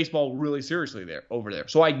take baseball really seriously over there.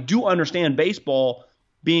 So I do understand baseball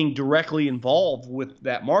being directly involved with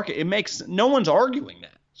that market. It makes no one's arguing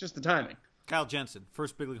that. It's just the timing. Kyle Jensen,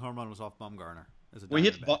 first big league home run was off Bumgarner. Well,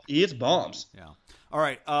 he hits bombs. Yeah. All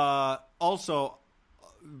right. Also,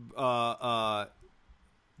 the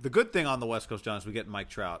good thing on the West Coast, John, is we get Mike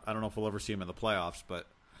Trout. I don't know if we'll ever see him in the playoffs, but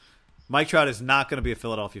Mike Trout is not going to be a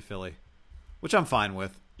Philadelphia Philly, which I'm fine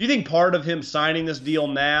with. Do you think part of him signing this deal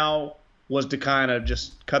now was to kind of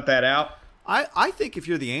just cut that out? I think if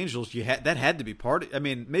you're the Angels, that had to be part of it. I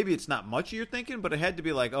mean, maybe it's not much you're thinking, but it had to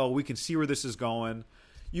be like, oh, we can see where this is going.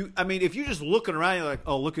 If you're just looking around, you're like,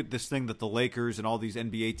 oh, look at this thing that the Lakers and all these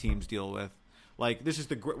NBA teams deal with. Like,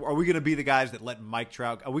 are we going to be the guys that let Mike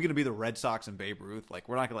Trout? Are we going to be the Red Sox and Babe Ruth? Like,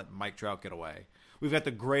 we're not going to let Mike Trout get away. We've got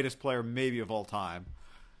the greatest player maybe of all time,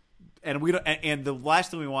 and the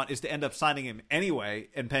last thing we want is to end up signing him anyway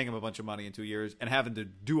and paying him a bunch of money in 2 years and having to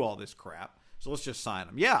do all this crap. So let's just sign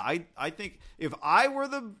him. Yeah, I think if I were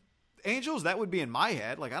the Angels, that would be in my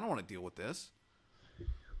head. Like, I don't want to deal with this.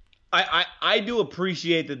 I do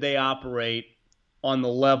appreciate that they operate on the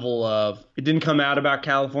level of it didn't come out about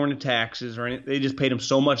California taxes or anything. They just paid him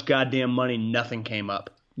so much goddamn money, nothing came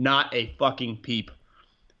up. Not a fucking peep.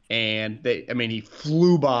 And he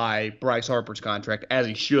flew by Bryce Harper's contract, as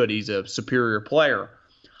he should. He's a superior player.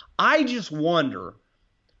 I just wonder.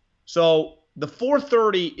 So the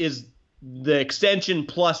 430 is the extension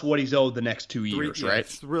plus what he's owed the next 2 years, right?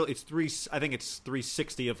 It's three. I think it's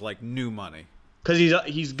 360 of like new money. Because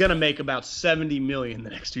he's gonna make about $70 million the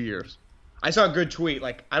next 2 years. I saw a good tweet.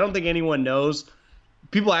 Like, I don't think anyone knows.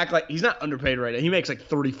 People act like he's not underpaid right now. He makes like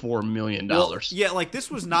 $34 million. Well, yeah, like this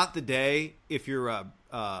was not the day if you're Alex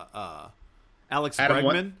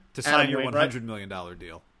Bregman to sign your $100 million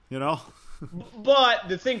deal. You know. But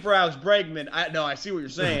the thing for Alex Bregman, I see what you're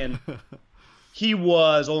saying. He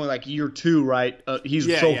was only like year 2, right? He's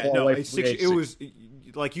so far away from it was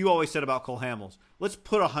like you always said about Cole Hamels. Let's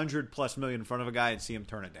put $100+ million in front of a guy and see him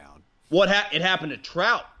turn it down. It happened to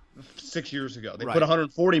Trout 6 years ago. They put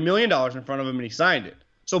 $140 million in front of him and he signed it.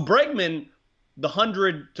 So Bregman, the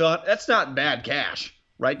 100 that's not bad cash,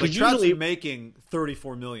 right? But Trout's making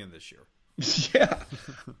 $34 million this year. Yeah,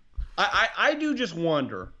 I do just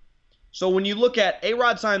wonder. So when you look at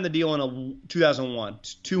A-Rod signed the deal in 2001,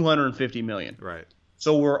 $250 million. Right.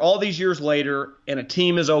 So we're all these years later, and a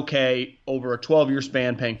team is okay over a 12-year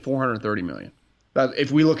span paying $430 million.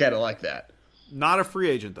 If we look at it like that. Not a free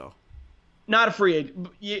agent, though. Not a free agent.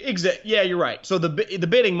 Yeah, you're right. So the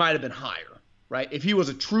bidding might have been higher, right? If he was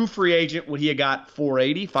a true free agent, would he have got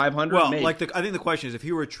 480, 500? Well, maybe. I think the question is, if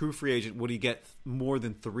he were a true free agent, would he get more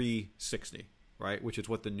than 360, right? Which is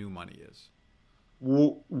what the new money is.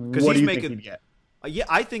 What do you think he'd get? Yeah,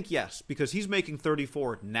 I think yes, because he's making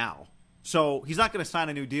 34 now. So he's not going to sign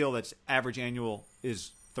a new deal that's average annual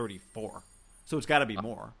is 34. So it's got to be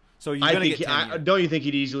more. So you're going to get 10. Don't you think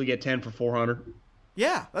he'd easily get 10 for 400?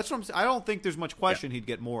 Yeah, that's what I'm saying. I don't think there's much question he'd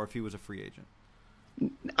get more if he was a free agent.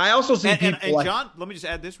 I also see and John, let me just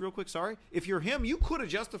add this real quick. Sorry. If you're him, you could have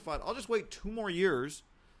justified, I'll just wait 2 more years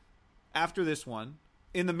after this one.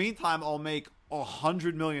 In the meantime, I'll make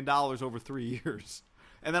 $100 million over 3 years,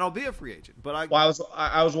 and then I'll be a free agent. But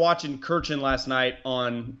I was watching Kirchin last night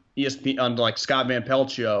on ESPN on like Scott Van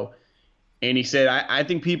Pelt show, and he said I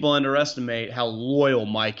think people underestimate how loyal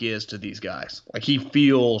Mike is to these guys. Like he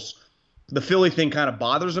feels the Philly thing kind of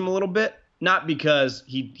bothers him a little bit, not because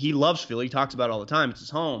he loves Philly, he talks about it all the time, it's his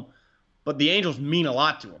home, but the Angels mean a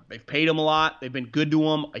lot to him. They've paid him a lot, they've been good to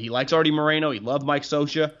him. He likes Artie Moreno, he loved Mike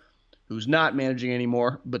Scioscia, who's not managing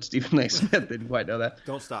anymore, but Stephen A. Smith didn't quite know that.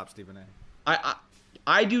 Don't stop, Stephen A.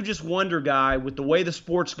 I do just wonder, Guy, with the way the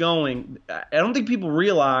sport's going, I don't think people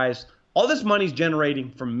realize all this money's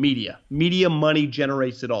generating from media. Media money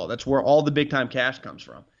generates it all. That's where all the big-time cash comes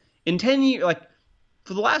from. In 10 years, like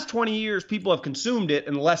for the last 20 years, people have consumed it,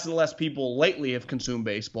 and less people lately have consumed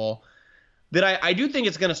baseball, that I do think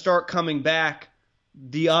it's going to start coming back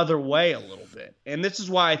the other way a little bit. And this is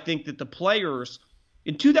why I think that the players –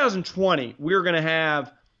 in 2020, we're going to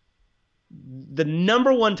have the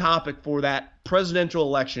number one topic for that presidential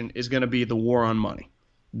election is going to be the war on money.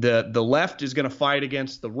 The left is going to fight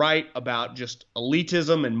against the right about just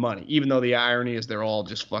elitism and money, even though the irony is they're all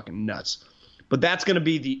just fucking nuts. But that's going to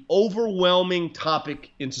be the overwhelming topic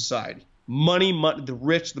in society. Money, the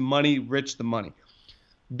rich, the money, rich, the money.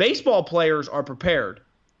 Baseball players are prepared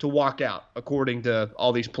to walk out, according to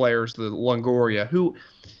all these players, the Longoria, who –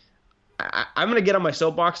 I'm going to get on my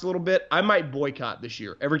soapbox a little bit. I might boycott this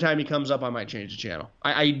year. Every time he comes up, I might change the channel.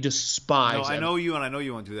 I despise him. I know you, and I know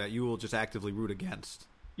you won't do that. You will just actively root against.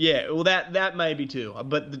 Yeah, well, that may be too.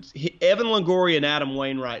 But Evan Longoria and Adam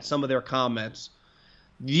Wainwright, some of their comments,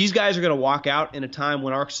 These guys are going to walk out in a time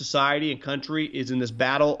when our society and country is in this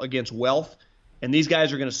battle against wealth, and these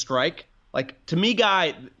guys are going to strike. Like, to me,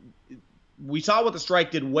 we saw what the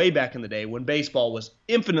strike did way back in the day when baseball was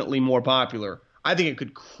infinitely more popular. I think it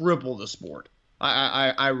could cripple the sport.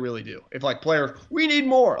 I really do. If, like, players, we need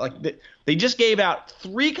more. Like, they just gave out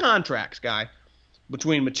 3 contracts,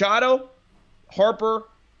 between Machado, Harper,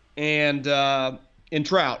 and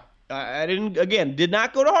Trout. I did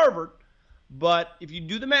not go to Harvard, but if you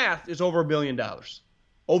do the math, it's over $1 billion.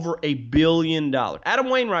 Over $1 billion. Adam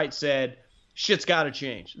Wainwright said, shit's got to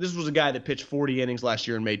change. This was a guy that pitched 40 innings last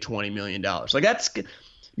year and made $20 million. Like,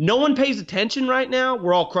 no one pays attention right now.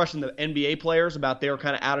 We're all crushing the NBA players about their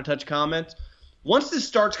kind of out-of-touch comments. Once this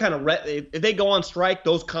starts kind of if they go on strike,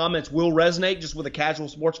 those comments will resonate just with a casual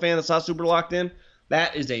sports fan that's not super locked in.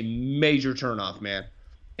 That is a major turnoff, man.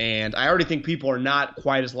 And I already think people are not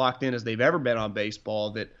quite as locked in as they've ever been on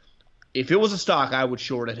baseball, that if it was a stock, I would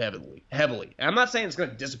short it heavily. And I'm not saying it's going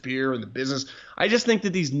to disappear in the business. I just think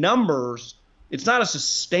that these numbers, it's not a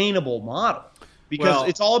sustainable model because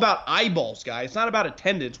it's all about eyeballs, guys. It's not about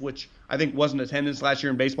attendance, which I think wasn't attendance last year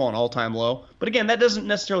in baseball an all-time low. But again, that doesn't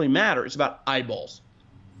necessarily matter. It's about eyeballs.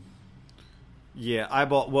 Yeah,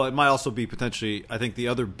 well, it might also be potentially, I think the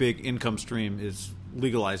other big income stream is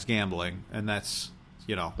legalized gambling, and that's,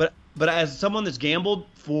 But as someone that's gambled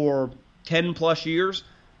for 10-plus years,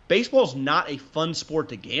 baseball's not a fun sport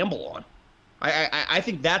to gamble on. I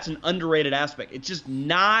think that's an underrated aspect. It's just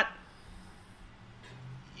not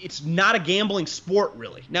 – it's not a gambling sport,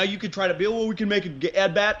 really. Now, you could try to be, we can make it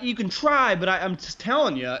at bat. You can try, but I'm just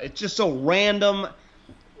telling you, it's just so random –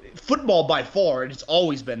 football by far, it's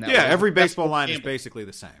always been that way. Yeah, every baseball line is basically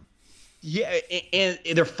the same. Yeah, and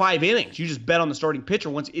they're 5 innings. You just bet on the starting pitcher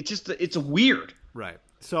once. It's weird. Right.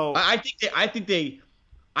 So I think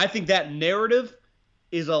that narrative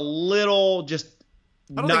is a little just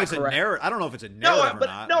I don't not think it's correct. a narrative. I don't know if it's a narrative or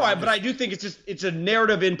not. But I do think it's a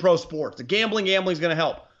narrative in pro sports. The gambling is going to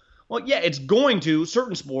help. Well, yeah, it's going to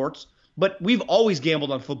certain sports. But we've always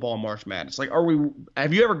gambled on football and March Madness. Like,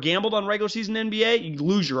 have you ever gambled on regular season NBA? You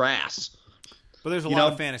lose your ass. But there's a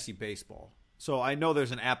lot of fantasy baseball. So I know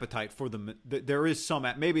there's an appetite for them. There is some,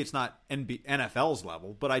 maybe it's not NFL's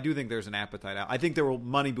level, but I do think there's an appetite out. I think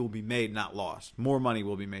money will be made, not lost. More money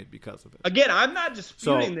will be made because of it. Again, I'm not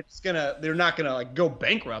disputing that they're not gonna like go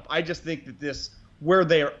bankrupt. I just think that where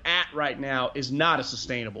they are at right now is not a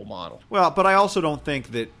sustainable model. Well, but I also don't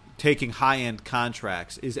think that taking high-end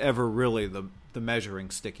contracts is ever really the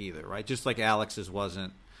measuring stick either, right? Just like Alex's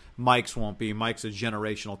wasn't, Mike's won't be. Mike's a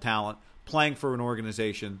generational talent playing for an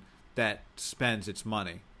organization that spends its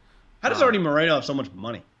money. How does Artie Moreno have so much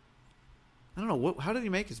money? I don't know. How did he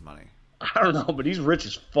make his money? I don't know, but he's rich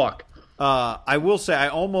as fuck. I will say I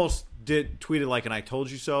almost tweeted like an I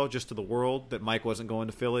told you so just to the world that Mike wasn't going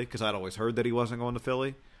to Philly because I'd always heard that he wasn't going to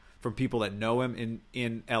Philly from people that know him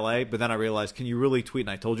in L.A., but then I realized, can you really tweet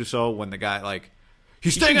and I told you so when the guy,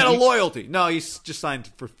 he's staying out of loyalty? No, he's just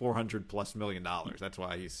signed for $400+ million. That's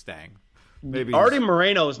why he's staying. Maybe Artie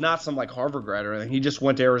Moreno is not some, Harvard grad or anything. He just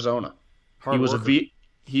went to Arizona.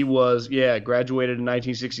 He was graduated in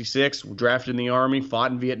 1966, drafted in the Army,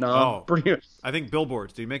 fought in Vietnam. I think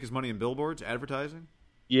billboards. Did he make his money in billboards, advertising?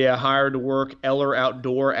 Yeah, hired to work Eller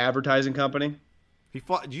Outdoor Advertising Company.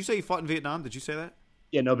 Did you say he fought in Vietnam? Did you say that?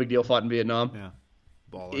 Yeah, no big deal. Fought in Vietnam. Yeah.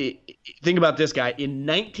 Baller. Think about this guy. In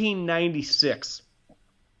 1996,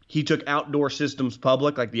 he took Outdoor Systems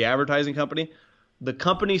public, like the advertising company. The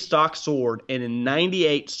company stock soared, and in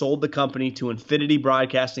 98 sold the company to Infinity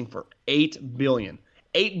Broadcasting for $8 billion.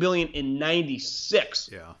 $8 billion in 96.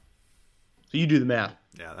 Yeah. So you do the math.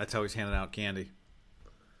 Yeah, that's how he's handing out candy.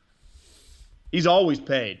 He's always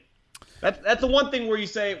paid. That's the one thing where you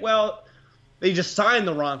say, well, they just signed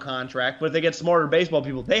the wrong contract, but if they get smarter baseball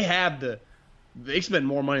people, they spend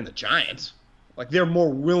more money than the Giants. They're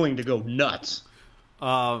more willing to go nuts.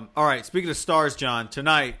 All right, speaking of stars, John,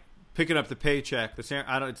 tonight, picking up the paycheck, it's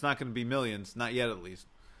not going to be millions, not yet at least.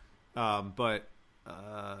 But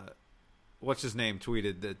what's his name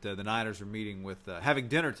tweeted that the Niners are meeting with, having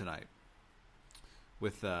dinner tonight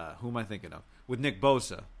with, who am I thinking of? With Nick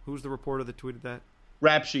Bosa. Who's the reporter that tweeted that?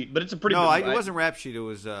 Rap sheet, but it's a pretty No, good it wasn't rap sheet, it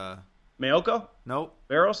was... Mayoko? Nope.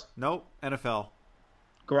 Barrows? Nope. NFL.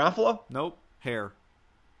 Garofalo? Nope. Hair.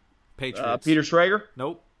 Patriots. Peter Schrager?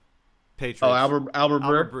 Nope. Patriots. Oh, Albert Breer?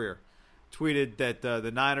 Albert Breer tweeted that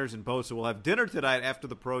the Niners and Bosa will have dinner tonight after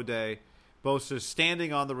the pro day. Bosa's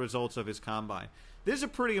standing on the results of his combine. This is a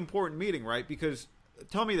pretty important meeting, right? Because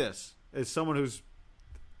tell me this, as someone who's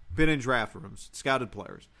been in draft rooms, scouted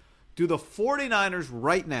players, do the 49ers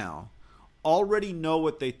right now already know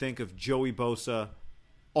what they think of Joey Bosa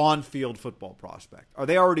on-field football prospect? Are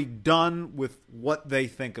they already done with what they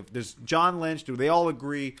think of? Does John Lynch, do they all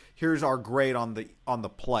agree, here's our grade on the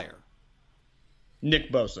player?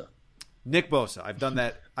 Nick Bosa. Nick Bosa. I've done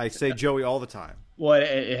that. I say Joey all the time. Well,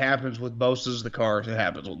 it happens with Bosa's, the Cars. It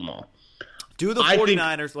happens with them all. Do the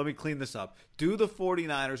 49ers, let me clean this up. Do the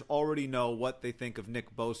 49ers already know what they think of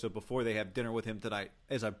Nick Bosa before they have dinner with him tonight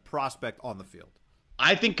as a prospect on the field?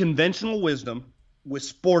 I think conventional wisdom with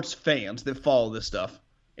sports fans that follow this stuff,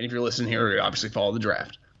 and if you're listening here, you obviously follow the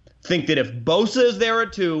draft, think that if Bosa is there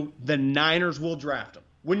at 2, the Niners will draft him.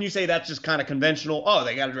 Wouldn't you say that's just kind of conventional? Oh,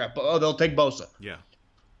 they got to draft. Oh, they'll take Bosa. Yeah.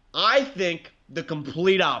 I think the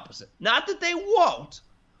complete opposite. Not that they won't,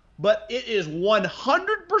 but it is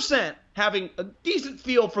 100% having a decent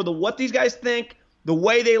feel for what these guys think, the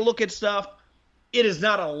way they look at stuff. It is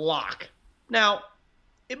not a lock. Now,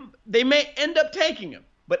 they may end up taking him,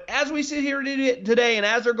 but as we sit here today and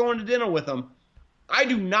as they're going to dinner with him, I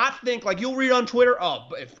do not think, like you'll read on Twitter, oh,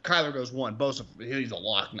 if Kyler goes 1, Bosa, he's a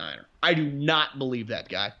lock Niner. I do not believe that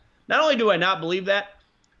guy. Not only do I not believe that,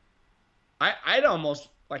 I'd almost,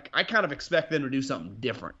 I kind of expect them to do something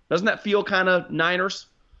different. Doesn't that feel kind of Niners?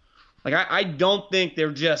 I don't think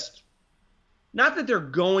they're just, not that they're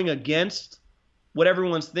going against what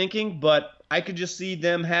everyone's thinking, but I could just see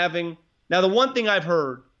them having, now the one thing I've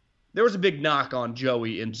heard, there was a big knock on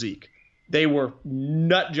Joey and Zeke. They were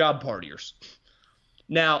nut job partiers.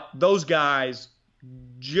 Now, those guys,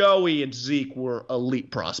 Joey and Zeke, were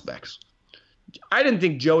elite prospects. I didn't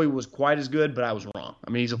think Joey was quite as good, but I was wrong. I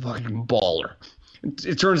mean, he's a fucking baller.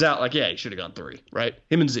 It turns out, he should have gone 3, right?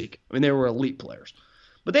 Him and Zeke. I mean, they were elite players.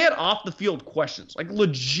 But they had off-the-field questions.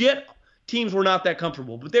 Legit teams were not that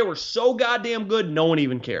comfortable, but they were so goddamn good, no one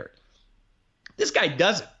even cared. This guy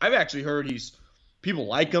doesn't. I've actually heard people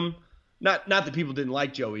like him. Not that people didn't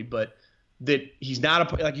like Joey, but that he's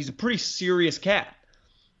not he's a pretty serious cat.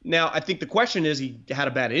 Now, I think the question is he had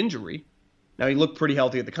a bad injury. Now, he looked pretty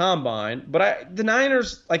healthy at the combine. But the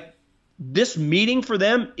Niners, this meeting for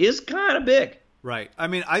them is kind of big. Right. I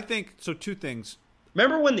mean, I think, so 2 things.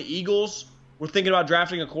 Remember when the Eagles were thinking about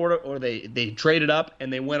drafting a quarterback, or they traded up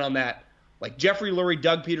and they went on that, Jeffrey Lurie,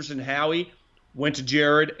 Doug Peterson, Howie went to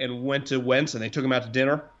Jared and went to Wentz, and they took him out to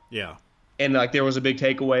dinner? Yeah. And, there was a big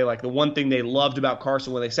takeaway. The one thing they loved about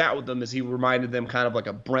Carson when they sat with them is he reminded them kind of like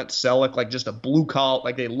a Brent Selleck, just a blue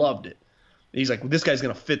collar. They loved it. And he's like, well, this guy's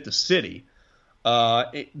going to fit the city.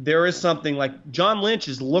 There is something John Lynch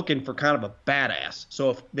is looking for kind of a badass. So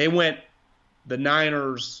if they went the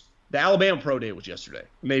Niners, the Alabama Pro Day was yesterday.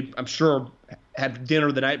 I'm sure had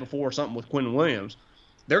dinner the night before or something with Quinn Williams.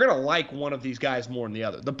 They're going to like one of these guys more than the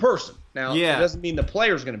other. The person. Now, It doesn't mean the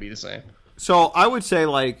player's going to be the same. So I would say,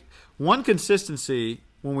 one consistency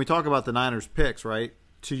when we talk about the Niners picks, right?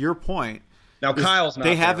 To your point, now Kyle's not.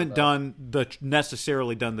 They haven't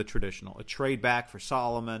necessarily done the traditional, a trade back for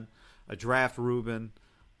Solomon, a draft Reuben.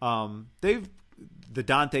 The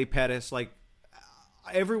Dante Pettis,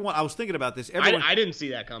 everyone. I was thinking about this. I didn't see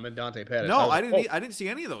that coming, Dante Pettis. No, I didn't see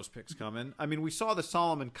any of those picks coming. I mean, we saw the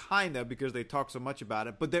Solomon kinda because they talked so much about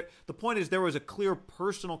it. But the point is, there was a clear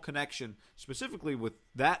personal connection, specifically with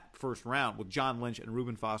that first round with John Lynch and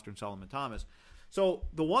Reuben Foster and Solomon Thomas. So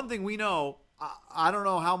the one thing we know, I don't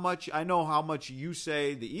know how much. I know how much you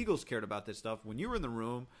say the Eagles cared about this stuff when you were in the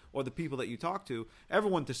room, or the people that you talk to.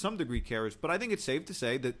 Everyone to some degree cares, but I think it's safe to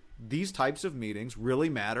say that these types of meetings really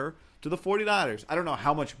matter to the 49ers. I don't know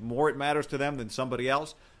how much more it matters to them than somebody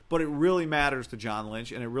else, but it really matters to John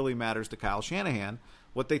Lynch, and it really matters to Kyle Shanahan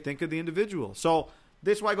what they think of the individual. So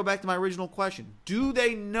this is why I go back to my original question. Do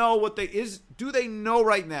they know do they know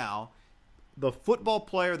right now the football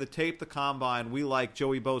player, the tape, the combine, we like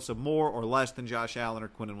Joey Bosa more or less than Josh Allen or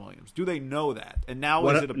Quinnen Williams? Do they know that? And now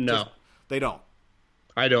no. They don't.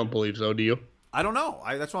 I don't believe so. Do you? I don't know.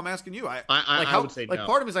 That's why I'm asking you. I would say no.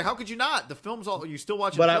 Part of me is how could you not? The film's all. Are you still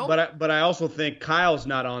watching? But I also think Kyle's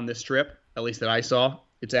not on this trip. At least that I saw.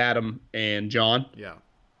 It's Adam and John. Yeah.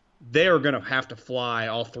 They are going to have to fly,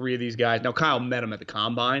 all 3 of these guys. Now Kyle met them at the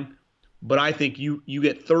combine, but I think you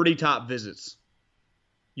get 30 top visits.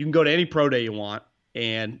 You can go to any pro day you want,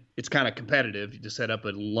 and it's kind of competitive to set up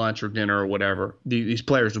a lunch or dinner or whatever. These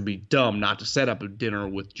players would be dumb not to set up a dinner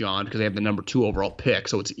with John because they have the number 2 overall pick.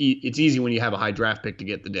 So it's easy when you have a high draft pick to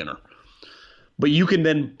get the dinner. But you can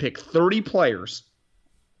then pick 30 players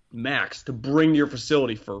max to bring to your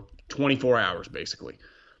facility for 24 hours basically.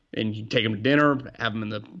 And you take them to dinner, have them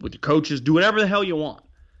with your coaches, do whatever the hell you want.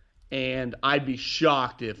 And I'd be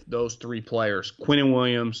shocked if those 3 players, Quinnen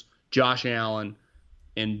Williams, Josh Allen,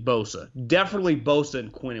 and Bosa. Definitely Bosa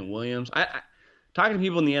and Quinnen Williams. I talking to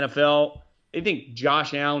people in the NFL, I think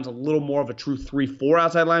Josh Allen's a little more of a true 3-4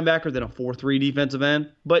 outside linebacker than a 4-3 defensive end,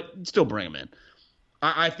 but still bring him in.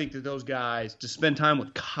 I think that those guys to spend time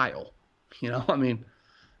with Kyle, I mean,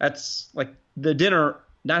 that's like the dinner,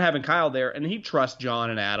 not having Kyle there, and he trusts John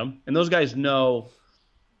and Adam, and those guys know.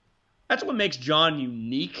 That's what makes John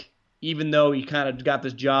unique, even though he kind of got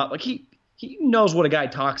this job. Like he knows what a guy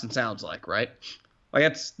talks and sounds like, right? Like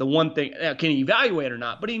that's the one thing. Can he evaluate or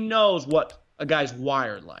not? But he knows what a guy's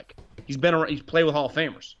wired like. He's played with Hall of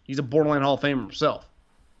Famers. He's a borderline Hall of Famer himself.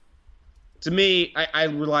 To me, I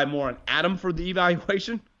rely more on Adam for the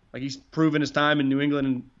evaluation. Like he's proven his time in New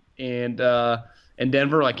England and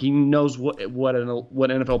Denver. Like he knows what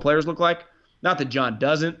NFL players look like. Not that John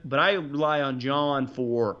doesn't, but I rely on John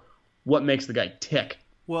for what makes the guy tick.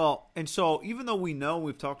 Well, and so even though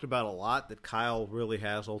we've talked about a lot that Kyle really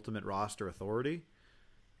has ultimate roster authority,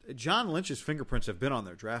 John Lynch's fingerprints have been on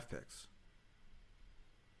their draft picks.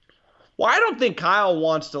 Well, I don't think Kyle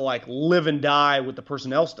wants to live and die with the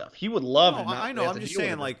personnel stuff. He would love to. I know. I'm just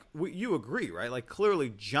saying, you agree, right? Like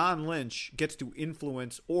clearly, John Lynch gets to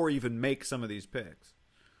influence or even make some of these picks.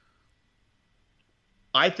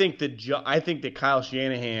 I think that Kyle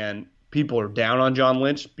Shanahan, people are down on John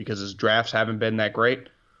Lynch because his drafts haven't been that great.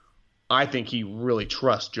 I think he really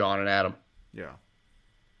trusts John and Adam. Yeah.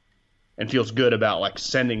 And feels good about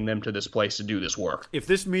sending them to this place to do this work. If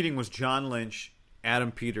this meeting was John Lynch,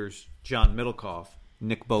 Adam Peters, John Middlecoff,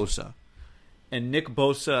 Nick Bosa, and Nick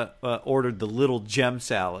Bosa ordered the little gem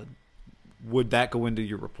salad, would that go into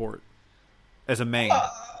your report as a main?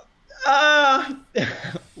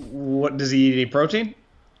 What does he eat? Any protein?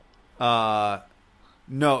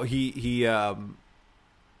 No, he yeah,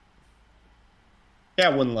 I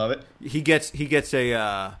wouldn't love it. He gets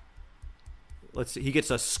a let's see, he gets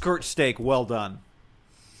a skirt steak well done.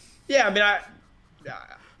 Yeah, I mean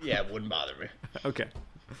it wouldn't bother me. Okay.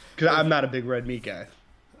 Cuz I'm not a big red meat guy.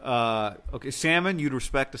 Okay, salmon, you'd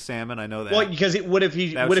respect a salmon, I know that. Well, because what if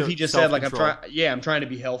he just said I'm trying to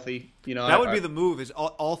be healthy, That would be the move is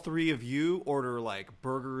all three of you order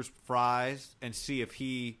burgers, fries, and see if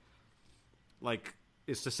he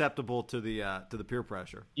is susceptible to the peer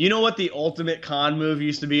pressure. You know what the ultimate con move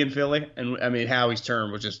used to be in Philly? And I mean Howie's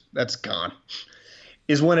term was that's gone.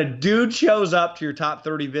 Is when a dude shows up to your top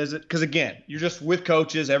 30 visit, because again, you're just with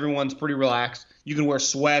coaches, everyone's pretty relaxed. You can wear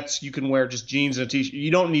sweats, you can wear just jeans and a t-shirt.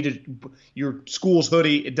 You don't need your school's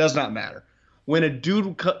hoodie. It does not matter. When a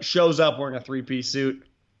dude shows up wearing a three-piece suit,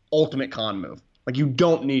 ultimate con move. You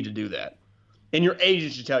don't need to do that. And your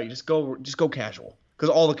agent should tell you, just go casual,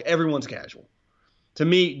 because everyone's casual. To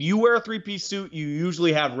me, you wear a three-piece suit, you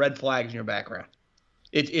usually have red flags in your background.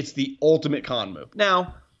 It's the ultimate con move.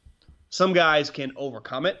 Now, some guys can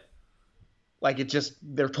overcome it.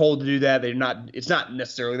 They're told to do that. It's not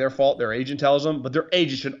necessarily their fault. Their agent tells them, but their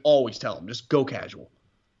agent should always tell them, just go casual.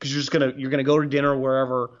 Because you're gonna go to dinner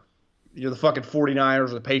wherever, you're the fucking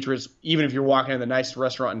 49ers or the Patriots, even if you're walking in the nicest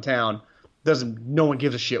restaurant in town, no one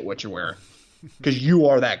gives a shit what you're wearing. Because you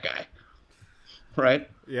are that guy. Right?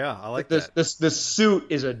 Yeah, I like that. This suit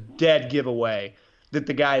is a dead giveaway that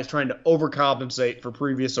the guy is trying to overcompensate for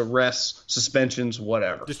previous arrests, suspensions,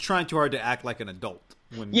 whatever. Just trying too hard to act like an adult.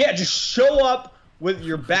 Yeah, just show up with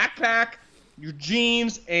your backpack, your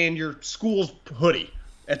jeans, and your school's hoodie.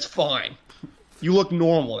 That's fine. You look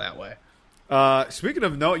normal that way. Speaking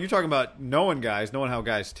of you're talking about knowing how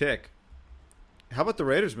guys tick. How about the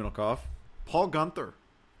Raiders, Middlecoff? Paul Gunther,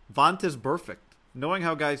 Vontaze Burfict, knowing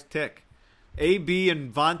how guys tick. AB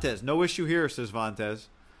and Vontaze, no issue here, says Vontaze.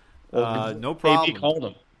 No problem. AB called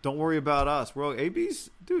him. Don't worry about us. Well, AB's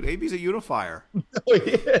a unifier. No,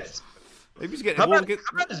 he is. AB's getting. How about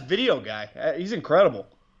this video guy? He's incredible.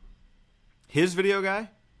 His video guy?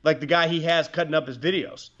 The guy he has cutting up his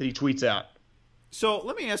videos that he tweets out. So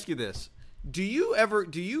let me ask you this. Do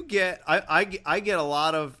you get I get a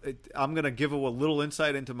lot of, I'm going to give a little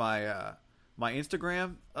insight into my my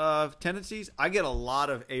Instagram tendencies. I get a lot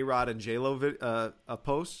of A-Rod and J-Lo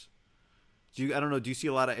posts. Do you see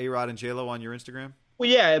a lot of A-Rod and J-Lo on your Instagram? Well,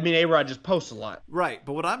 yeah, I mean A-Rod just posts a lot. Right,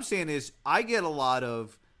 but what I'm saying is I get a lot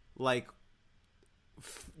of like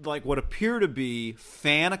what appear to be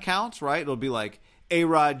fan accounts, right? It'll be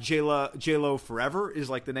A-Rod J-Lo Forever is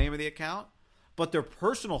the name of the account. But they're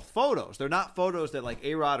personal photos. They're not photos that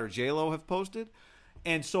A-Rod or J-Lo have posted.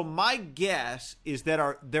 And so my guess is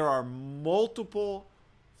that there are multiple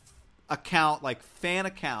fan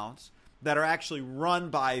accounts that are actually run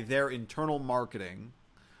by their internal marketing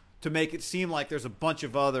to make it seem like there's a bunch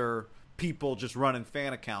of other people just running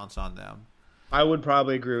fan accounts on them. I would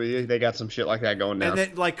probably agree with you. They got some shit like that going down.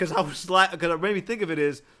 And then, because it made me think of it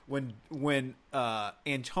is when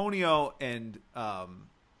Antonio and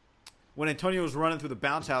when Antonio was running through the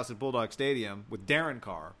bounce house at Bulldog Stadium with Darren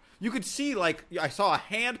Carr. You could see, like, I saw a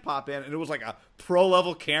hand pop in, and it was like a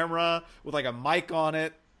pro-level camera with, like, a mic on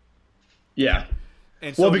it. Yeah.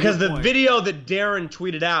 And so well, because the video that Darren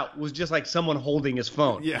tweeted out was just like someone holding his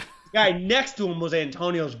phone. Yeah. The guy next to him was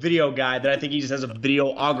Antonio's video guy that I think he just has a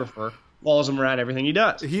videographer, follows him around everything he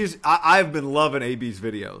does. I've been loving AB's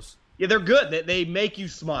videos. Yeah, they're good. They make you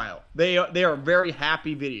smile. They are very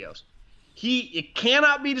happy videos. It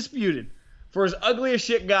cannot be disputed, for as ugly as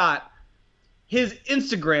shit got, his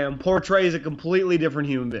Instagram portrays a completely different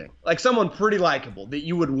human being. Like someone pretty likable that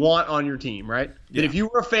you would want on your team, right? Yeah. That if you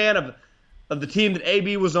were a fan of the team that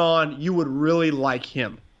AB was on, you would really like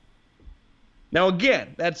him. Now,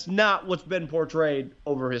 again, that's not what's been portrayed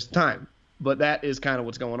over his time, but that is kind of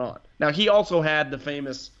what's going on. Now, he also had the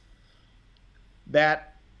famous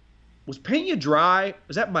was Pena Dry,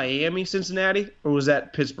 was that Miami, Cincinnati, or was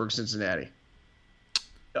that Pittsburgh, Cincinnati?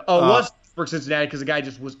 Oh, it was Pittsburgh, Cincinnati, because the guy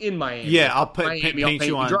just was in Miami. Yeah, I'll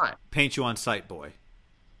paint you on sight, boy.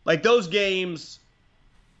 Like those games,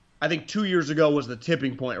 I think 2 years ago was the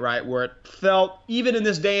tipping point, right, where it felt, even in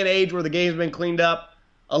this day and age where the game's been cleaned up,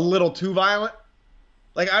 a little too violent.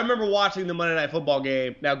 Like, I remember watching the Monday Night Football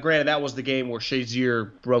game. Now, granted, that was the game where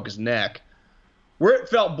Shazier broke his neck, where it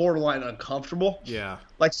felt borderline uncomfortable. Yeah.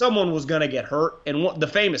 Like someone was going to get hurt. And the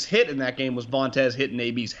famous hit in that game was Vontaze hitting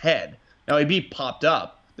AB's head. Now, AB popped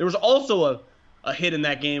up. There was also a hit in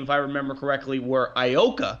that game, if I remember correctly, where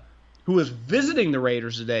Ioka, who was visiting the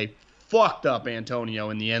Raiders today, fucked up Antonio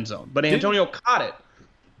in the end zone. But Antonio caught it.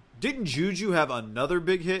 Didn't Juju have another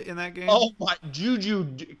big hit in that game? Oh, my.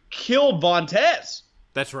 Juju killed Vontaze.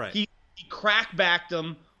 That's right. He crack-backed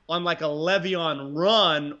him on like a Le'Veon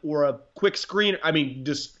run or a quick screen. I mean,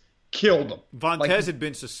 just killed him. Vontaze had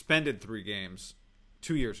been suspended 3 games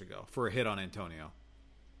 2 years ago for a hit on Antonio.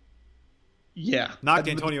 Yeah. Knocked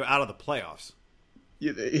Antonio out of the playoffs.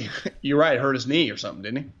 You're right. Hurt his knee or something,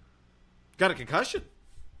 didn't he? Got a concussion.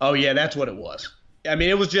 Oh, yeah, that's what it was. I mean,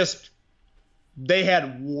 it was just they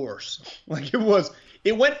had worse. Like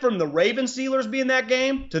it went from the Ravens-Steelers being that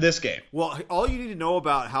game to this game. Well, all you need to know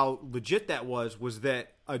about how legit that was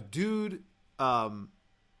that a dude that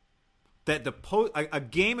a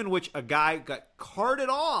game in which a guy got carted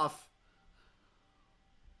off,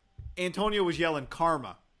 Antonio was yelling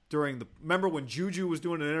karma remember when Juju was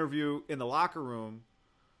doing an interview in the locker room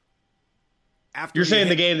after You're saying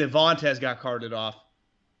the game that Vontaze got carted off.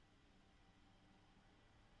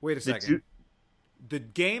 Wait a second. The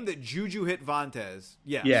game that Juju hit Vontaze.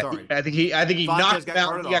 Yeah, sorry. I think he knocked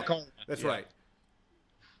out. He got called. That's right.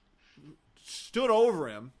 Stood over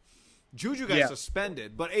him. Juju got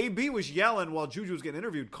suspended, but AB was yelling while Juju was getting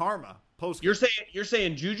interviewed. Karma post. You're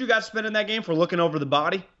saying Juju got suspended in that game for looking over the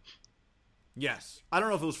body? Yes. I don't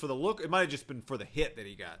know if it was for the look. It might have just been for the hit that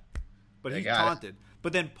he got. But he taunted.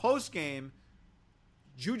 But then post game,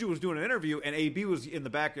 Juju was doing an interview and AB was in the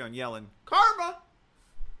background yelling karma.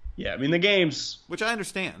 Yeah, I mean the games, which I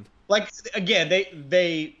understand. Like again,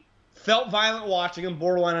 they felt violent watching them,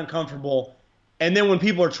 borderline uncomfortable, and then when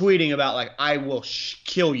people are tweeting about like I will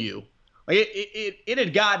kill you, like it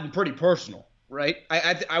had gotten pretty personal, right?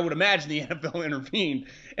 I would imagine the NFL intervened,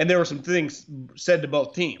 and there were some things said to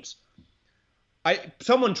both teams.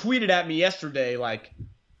 Someone tweeted at me yesterday like,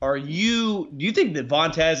 do you think that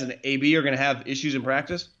Vontaze and AB are going to have issues in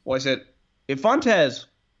practice? Well, I said if Vontaze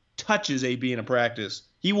touches AB in a practice,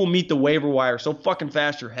 he will meet the waiver wire so fucking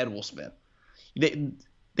fast your head will spin.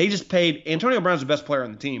 They just paid – Antonio Brown's the best player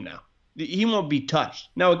on the team now. He won't be touched.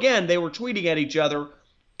 Now, again, they were tweeting at each other.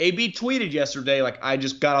 AB tweeted yesterday, like, I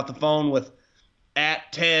just got off the phone with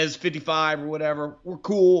 @Tez55 or whatever. We're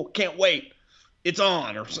cool. Can't wait. It's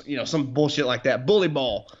on, or some bullshit like that. Bully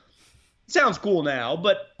ball. It sounds cool now,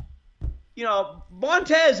 but,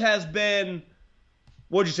 Vontaze has been –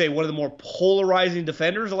 what'd you say, one of the more polarizing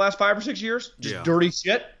defenders the last 5 or 6 years? Just dirty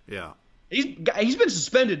shit? Yeah. He's been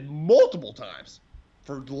suspended multiple times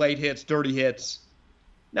for late hits, dirty hits.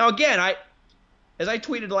 Now, again, as I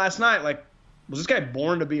tweeted last night, like, was this guy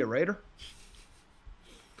born to be a Raider?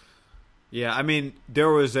 Yeah, I mean, there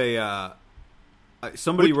was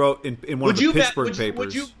somebody wrote in one of the Pittsburgh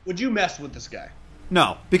papers. Would you mess with this guy?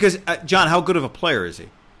 No, because, John, how good of a player is he?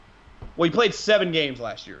 Well, he played 7 games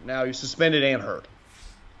last year. Now he's suspended and hurt.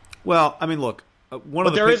 Well, I mean, look,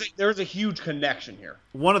 there is a huge connection here.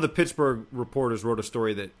 One of the Pittsburgh reporters wrote a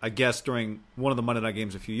story that I guess during one of the Monday night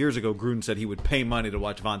games a few years ago, Gruden said he would pay money to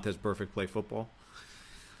watch Vontaze Burfict play football.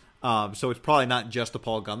 So it's probably not just a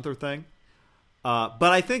Paul Gunther thing. But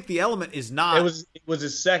I think the element is not. It was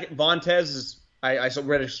his second. Vontaze I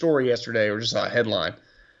read a story yesterday, or just saw a headline.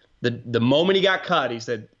 The moment he got cut, he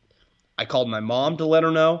said, I called my mom to let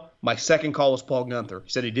her know. My second call was Paul Guenther. He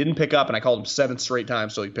said he didn't pick up, and I called him 7 straight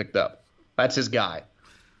times, so he picked up. That's his guy.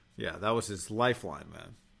 Yeah, that was his lifeline,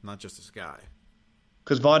 man. Not just his guy.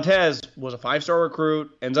 Because Vontaze was a 5-star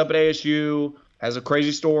recruit, ends up at ASU, has a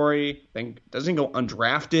crazy story, then doesn't go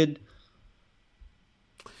undrafted.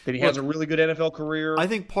 Then he has a really good NFL career. I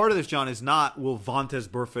think part of this, John, is not will Vontaze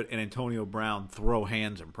Burfict and Antonio Brown throw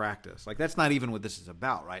hands in practice. Like, that's not even what this is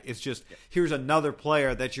about, right? It's just here's another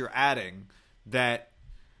player that you're adding that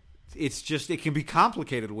it's just it can be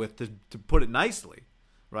complicated with, to put it nicely,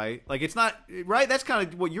 right? Like, it's not right. That's kind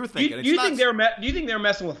of what you're thinking. Do you think they're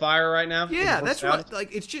messing with fire right now? Yeah, that's right.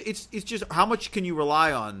 Like, it's just how much can you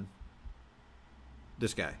rely on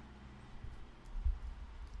this guy?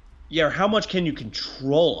 Yeah, or how much can you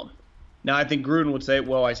control him? Now, I think Gruden would say,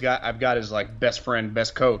 well, I've got his like best friend,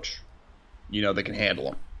 best coach, that can handle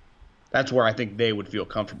him. That's where I think they would feel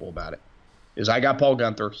comfortable about it. Is I got Paul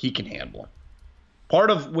Guenther, he can handle him. Part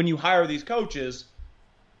of when you hire these coaches,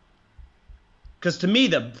 because to me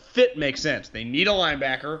the fit makes sense. They need a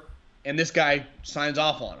linebacker, and this guy signs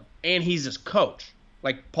off on him, and he's his coach.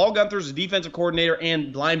 Like Paul Guenther's a defensive coordinator,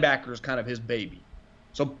 and linebacker is kind of his baby.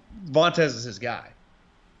 So Vontaze is his guy.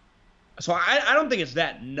 So I don't think it's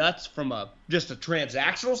that nuts from just a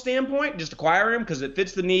transactional standpoint, just acquire him because it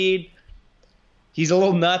fits the need. He's a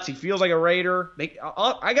little nuts. He feels like a Raider.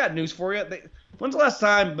 I got news for you. When's the last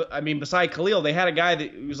time, beside Khalil, they had a guy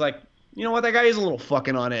that was like, you know what, that guy is a little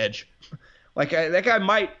fucking on edge. Like, that guy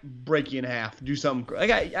might break you in half, do something.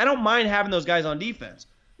 Like, I don't mind having those guys on defense.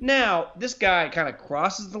 Now, this guy kind of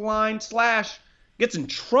crosses the line, / gets in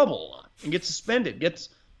trouble a lot and gets suspended.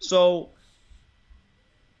 So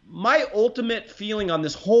my ultimate feeling on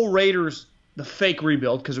this whole Raiders, the fake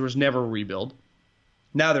rebuild, because there was never a rebuild,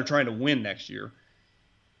 now they're trying to win next year,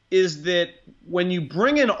 is that when you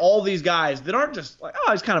bring in all these guys that aren't just like,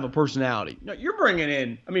 oh, he's kind of a personality. No, you're bringing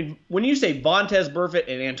in, when you say Vontaze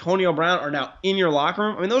Burfict and Antonio Brown are now in your locker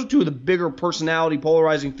room, those are two of the bigger personality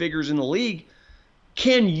polarizing figures in the league.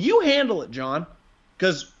 Can you handle it, John?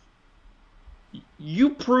 Because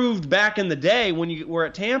you proved back in the day when you were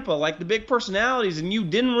at Tampa, like the big personalities, and you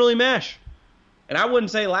didn't really mesh. And I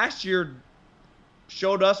wouldn't say last year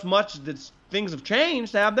showed us much that things have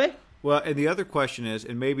changed, have they? Well, and the other question is,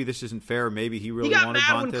 and maybe this isn't fair, maybe he really got wanted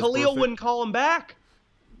mad Vontaze when Khalil Burfict. wouldn't call him back.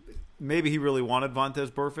 Maybe he really wanted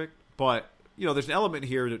Vontaze Burfict, but there's an element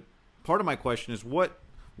here that part of my question is what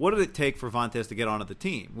did it take for Vontaze to get onto the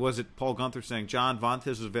team? Was it Paul Guenther saying, John, Vontaze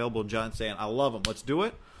is available, and John saying, I love him, let's do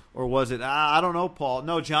it? Or was it, I don't know, Paul.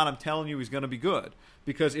 No, John, I'm telling you he's going to be good.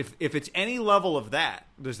 Because if it's any level of that,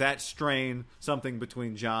 does that strain something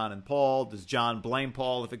between John and Paul? Does John blame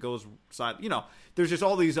Paul if it goes side? There's just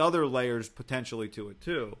all these other layers potentially to it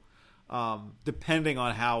too, depending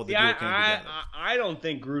on how the deal came together. I don't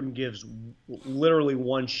think Gruden gives literally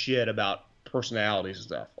one shit about personalities and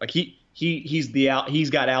stuff. Like he's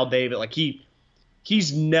got Al Davis. Like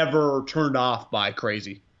he's never turned off by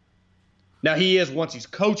crazy. Now, he is once he's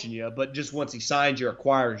coaching you, but just once he signs you or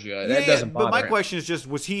acquires you, that doesn't bother him. But my question is just,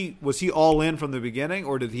 was he all in from the beginning,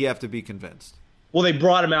 or did he have to be convinced? Well, they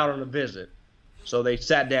brought him out on a visit, so they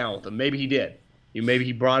sat down with him. Maybe he did. Maybe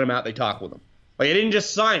he brought him out, they talked with him. Like, they didn't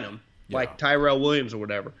just sign him, like Tyrell Williams or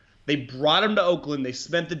whatever. They brought him to Oakland, they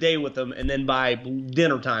spent the day with him, and then by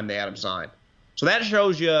dinner time, they had him signed. So that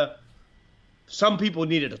shows you some people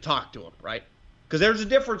needed to talk to him, right? Because there's a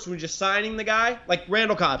difference when just signing the guy. Like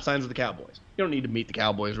Randall Cobb signs with the Cowboys. You don't need to meet the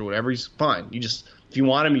Cowboys or whatever. He's fine. If you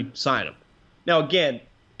want him, you sign him. Now, again,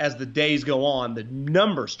 as the days go on, the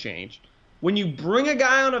numbers change. When you bring a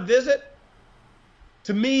guy on a visit,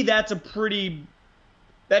 to me, the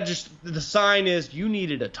sign is you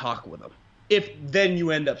needed to talk with him. If then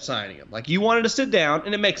you end up signing him. Like, you wanted to sit down,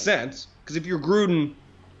 and it makes sense. Because if you're Gruden,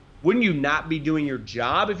 wouldn't you not be doing your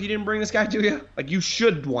job if you didn't bring this guy to you? Like, you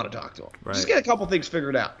should want to talk to him. Right. Just get a couple things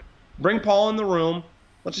figured out. Bring Paul in the room.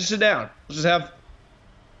 Let's just sit down. Let's just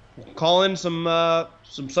call in some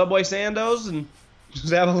Subway Sandos and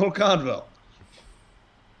just have a little convo.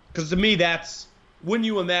 Because to me, wouldn't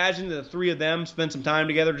you imagine that the three of them spend some time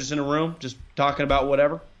together just in a room, just talking about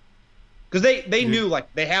whatever? Because they knew,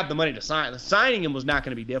 like, they have the money to sign. Signing him was not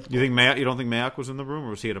going to be difficult. You don't think Mayock was in the room,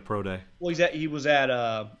 or was he at a pro day? Well, he was at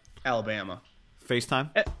Alabama.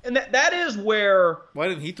 FaceTime? And that is where... Why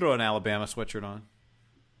didn't he throw an Alabama sweatshirt on?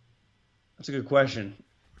 That's a good question.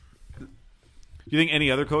 You think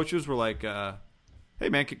any other coaches were like, hey,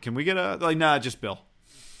 man, can we get like, nah, just Bill.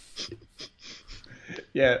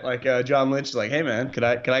 Yeah, like John Lynch is like, hey, man, could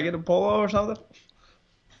I get a polo or something?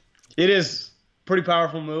 It is a pretty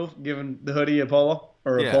powerful move, giving the hoodie a polo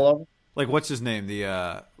or a polo. Like, what's his name?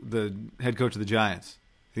 The head coach of the Giants.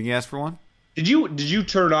 Think he asked for one? Did you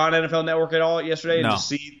turn on NFL Network at all yesterday and No. just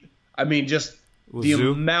see? I mean, just Was the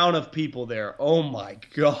Zoo? amount of people there. Oh my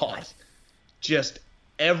God! Just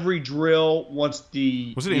every drill. Once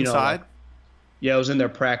the Was it inside? Yeah, it was in their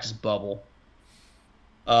practice bubble.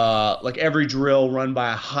 Like every drill run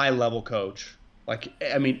by a high-level coach. Like,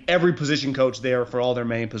 I mean, every position coach there for all their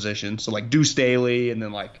main positions. So, like, Deuce Staley, and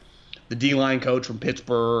then, like, the D-line coach from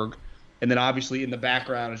Pittsburgh. And then, obviously, in the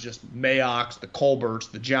background is just Mayox, the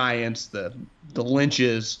Colberts, the Giants, the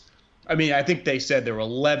Lynches. I mean, I think they said there were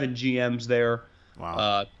 11 GMs there.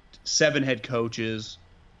 Wow. 7 head coaches.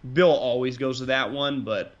 Bill always goes to that one,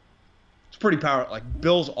 but it's pretty powerful. Like,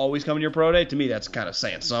 Bill's always coming to your pro day. To me, that's kind of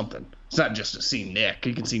saying something. It's not just to see Nick.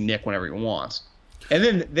 You can see Nick whenever he wants. And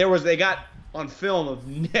then they got on film of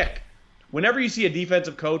Nick. Whenever you see a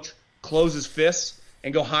defensive coach close his fists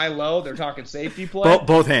and go high-low, they're talking safety play.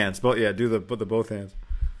 Both hands. Do the both hands.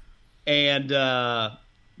 And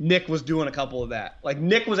Nick was doing a couple of that. Like,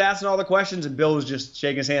 Nick was asking all the questions, and Bill was just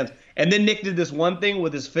shaking his hands. And then Nick did this one thing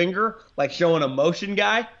with his finger, like showing a motion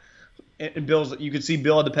guy. And you could see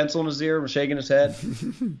Bill had the pencil in his ear and was shaking his head.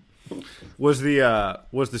 Was the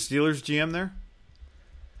Steelers GM there?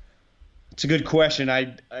 It's a good question.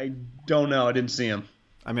 I don't know. I didn't see him.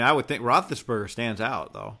 I mean, I would think Roethlisberger stands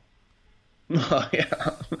out though.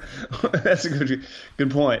 Yeah, that's a good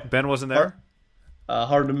point. Ben wasn't there.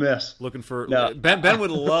 Hard to miss. Looking for No. Ben would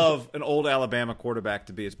love an old Alabama quarterback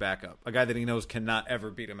to be his backup, a guy that he knows cannot ever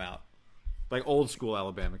beat him out, like old school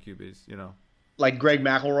Alabama QBs, you know. Like Greg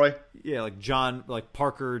McElroy. Yeah, like John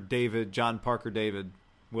Parker David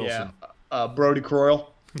Wilson. Yeah. Brody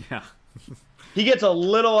Croyle. Yeah. He gets a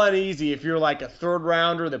little uneasy if you're like a third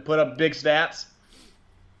rounder that put up big stats.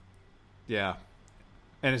 Yeah.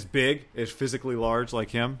 And is big, is physically large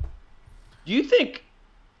like him. Do you think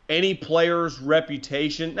any player's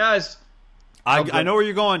reputation I know where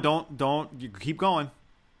you're going. Don't you keep going.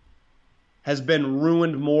 has been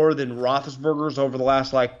ruined more than Roethlisberger's over the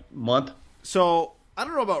last month? So I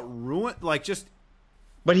don't know about ruin,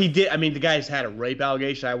 But he did. I mean, the guy's had a rape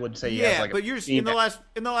allegation. I wouldn't say he has but you're in the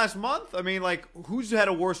last month. I mean, who's had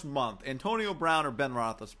a worse month, Antonio Brown or Ben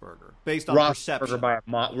Roethlisberger, based on perception?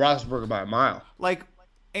 Roethlisberger by a mile. Like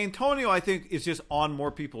Antonio, I think is just on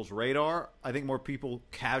more people's radar. I think more people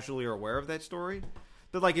casually are aware of that story.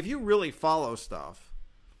 But if you really follow stuff,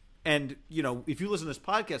 and if you listen to this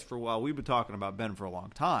podcast for a while, we've been talking about Ben for a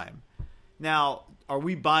long time. Now, are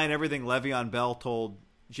we buying everything Le'Veon Bell told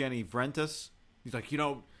Jenny Vrentas? He's like,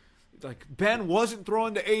 Ben wasn't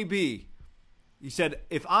throwing to AB. He said,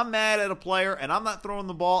 if I'm mad at a player and I'm not throwing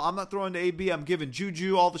the ball, I'm not throwing to AB, I'm giving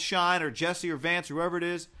Juju all the shine, or Jesse or Vance, or whoever it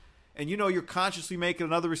is, and you're consciously making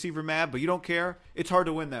another receiver mad, but you don't care, it's hard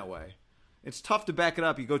to win that way. It's tough to back it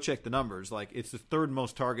up. You go check the numbers. It's the third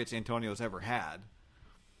most targets Antonio's ever had.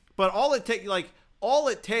 But all it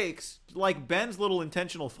takes, like Ben's little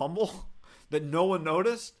intentional fumble that no one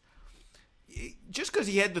noticed, just because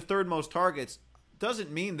he had the third most targets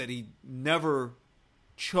doesn't mean that he never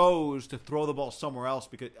chose to throw the ball somewhere else,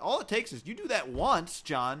 because all it takes is you do that once,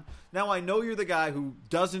 John. Now I know you're the guy who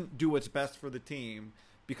doesn't do what's best for the team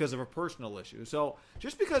because of a personal issue. So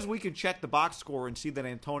just because we can check the box score and see that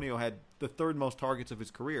Antonio had the third most targets of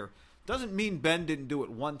his career doesn't mean Ben didn't do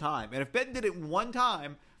it one time. And if Ben did it one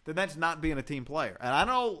time, then that's not being a team player. And I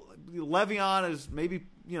know Le'Veon is maybe,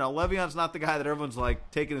 Le'Veon's not the guy that everyone's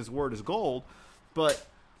taking his word as gold, but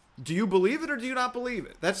do you believe it or do you not believe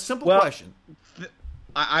it? That's a simple question.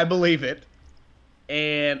 I believe it.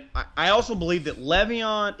 And I also believe that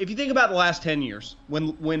Le'Veon, if you think about the last 10 years,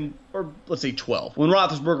 or let's say 12, when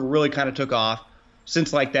Roethlisberger really kind of took off,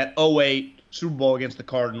 since that 08 Super Bowl against the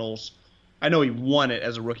Cardinals, I know he won it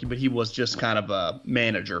as a rookie, but he was just kind of a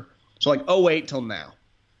manager. So 08 till now.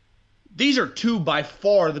 These are two by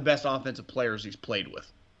far the best offensive players he's played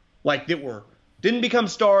with. That didn't become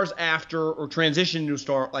stars after or transitioned into a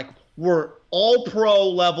star, were all pro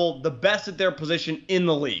level, the best at their position in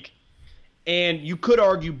the league. And you could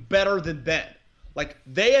argue better than Ben.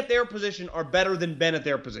 They at their position are better than Ben at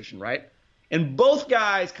their position, right? And both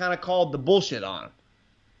guys kind of called the bullshit on him.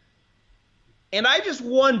 And I just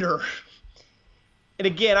wonder, and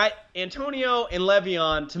again, Antonio and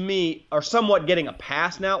Le'Veon, to me, are somewhat getting a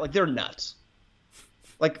pass now. They're nuts.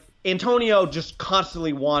 Antonio just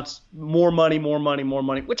constantly wants more money,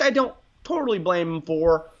 which I don't totally blame him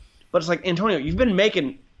for. But it's Antonio, you've been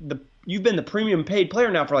the premium paid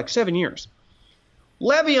player now for 7 years.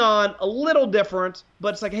 Le'Veon, a little different,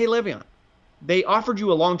 but it's hey, Le'Veon, they offered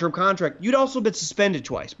you a long-term contract. You'd also been suspended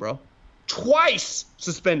twice, bro. Twice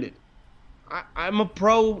suspended. I'm a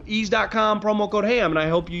pro ease.com promo code HAM, and I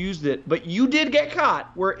hope you used it. But you did get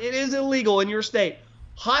caught where it is illegal in your state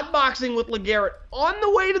hotboxing with LeGarrette on the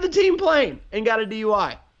way to the team plane and got a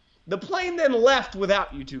DUI. The plane then left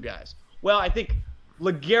without you two guys. Well, I think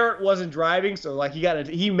LeGarrette wasn't driving, so like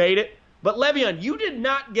he made it. But Le'Veon, you did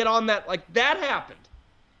not get on that. Like that happened.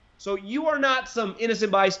 So you are not some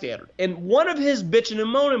innocent bystander. And one of his bitching and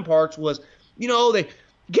moaning parts was, they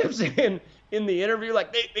kept saying in the interview,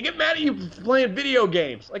 like, they get mad at you for playing video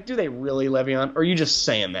games. Like, do they really, Le'Veon? Or are you just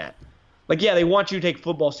saying that? Like, yeah, they want you to take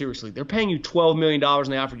football seriously. They're paying you $12 million, and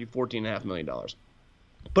they offered you $14.5 million.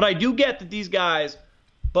 But I do get that these guys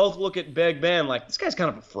both look at Big Ben like, this guy's kind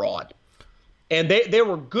of a fraud. And they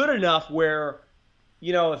were good enough where,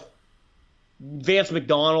 if Vance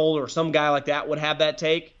McDonald or some guy like that would have that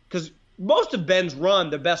take, because most of Ben's run,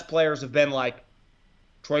 the best players have been like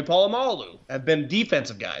Troy Polamalu, have been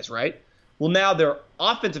defensive guys, right? Well, now they're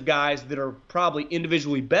offensive guys that are probably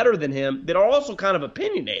individually better than him that are also kind of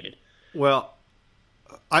opinionated. Well,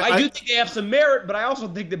 I do think they have some merit, but I also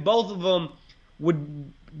think that both of them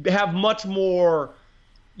would have much more,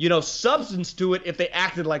 substance to it if they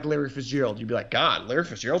acted like Larry Fitzgerald. You'd be like, God, Larry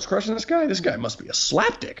Fitzgerald's crushing this guy? This guy must be a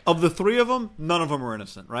slapdick. Of the three of them, none of them are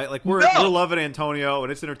innocent, right? Like, we're loving Antonio,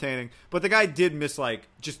 and it's entertaining. But the guy did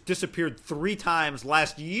just disappeared 3 times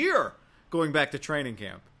last year going back to training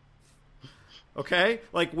camp. Okay?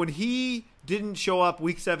 Like, when he didn't show up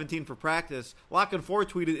week 17 for practice, Lock and 4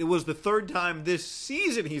 tweeted it was the 3rd time this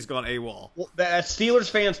season he's gone AWOL. Well, Steelers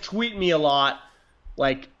fans tweet me a lot,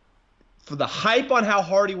 like, for the hype on how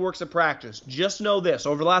hard he works at practice. Just know this: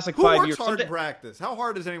 over the last 5 years, who works hard in practice? How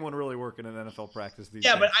hard is anyone really working in NFL practice these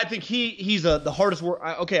days? Yeah, but I think he's the hardest work.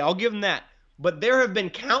 Okay, I'll give him that. But there have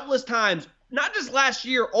been countless times, not just last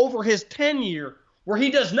year, over his tenure, where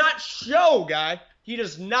he does not show, guy. He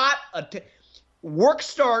does not work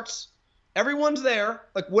starts. Everyone's there.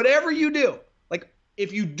 Like, whatever you do, like,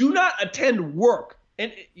 if you do not attend work,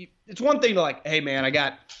 and it's one thing to like, hey man, I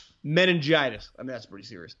got meningitis. I mean, that's pretty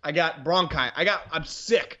serious. I got bronchi. I'm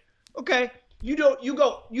sick. Okay. You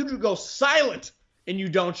go silent and you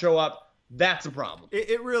don't show up. That's a problem.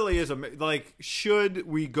 It really is. Like, should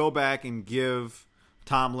we go back and give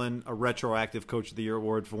Tomlin a retroactive Coach of the Year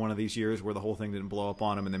award for one of these years where the whole thing didn't blow up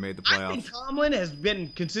on him and they made the playoffs? I think Tomlin has been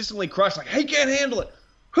consistently crushed. Like, he can't handle it.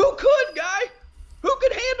 Who could, guy? Who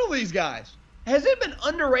could handle these guys? Has it been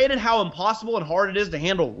underrated how impossible and hard it is to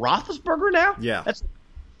handle Roethlisberger now? Yeah. That's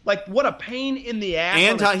like, what a pain in the ass.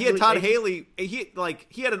 And he had Todd Haley. He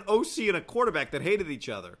had an OC and a quarterback that hated each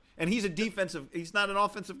other. And he's not an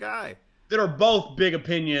offensive guy. That are both big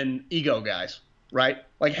opinion ego guys, right?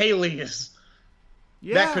 Like, Haley is.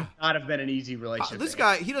 Yeah. That could not have been an easy relationship. This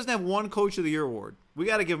guy, he doesn't have one Coach of the Year award. We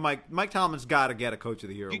got to give Mike Tomlin's got to get a Coach of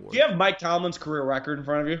the Year award. Do you have Mike Tomlin's career record in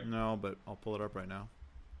front of you? No, but I'll pull it up right now.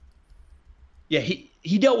 Yeah,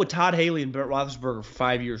 he dealt with Todd Haley and Brett Roethlisberger for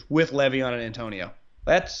 5 years with Le'Veon and Antonio.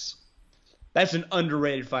 That's an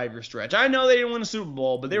underrated 5-year stretch. I know they didn't win a Super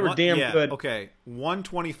Bowl, but they were damn good. Okay,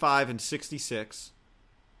 125 and 66.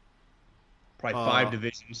 Probably 5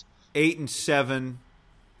 divisions. 8-7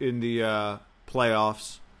 in the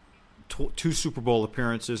playoffs. 2 Super Bowl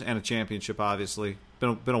appearances and a championship. Obviously,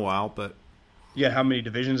 been a while, but you got how many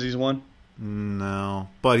divisions he's won? No,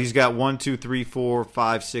 but he's got 1, 2, 3, 4,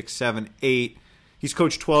 5, 6, 7, 8. He's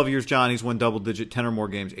coached 12 years, John. He's won double-digit 10 or more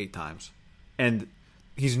games 8 times, and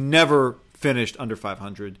he's never finished under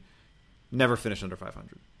 500. Never finished under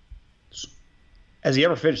 500. Has he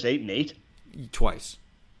ever finished 8-8? Twice.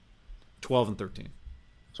 12 and 13.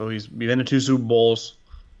 So he's been to 2 Super Bowls,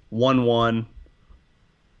 won 1.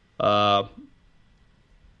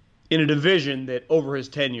 In a division that over his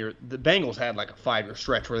tenure, the Bengals had like a 5-year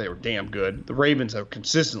stretch where they were damn good. The Ravens are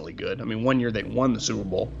consistently good. I mean, one year they won the Super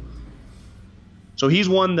Bowl. So he's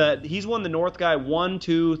won the North guy 1,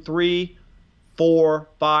 2, 3, 4,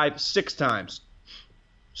 5, 6 times.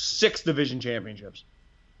 6 division championships.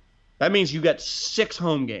 That means you got 6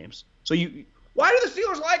 home games. So why do the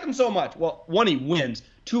Steelers like him so much? Well, 1, he wins.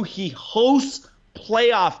 2, he hosts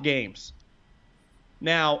playoff games.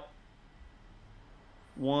 Now,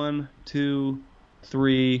 1, 2,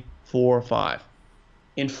 3, 4, 5.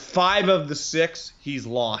 In 5 of the 6, he's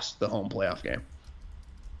lost the home playoff game.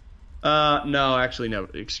 No, actually, no.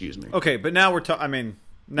 Excuse me. Okay, but now we're talking. I mean,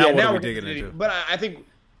 now what are we digging into? But I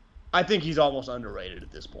think he's almost underrated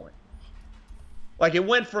at this point. Like, it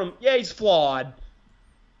went from, he's flawed,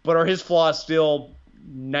 but are his flaws still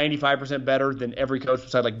 95% better than every coach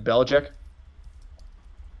besides like Belichick?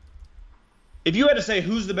 If you had to say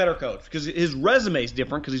who's the better coach, because his resume is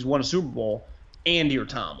different because he's won a Super Bowl, Andy or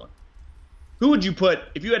Tomlin, who would you put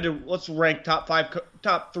if you had to? Let's rank top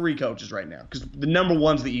 3 coaches right now, because the number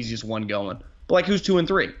 1's the easiest one going. But like, who's 2 and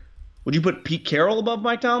 3? Would you put Pete Carroll above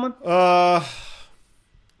Mike Tomlin?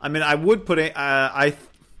 I mean, I would put I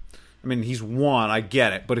mean, he's one. I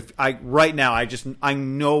get it, but if right now, I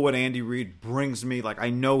know what Andy Reid brings me. Like, I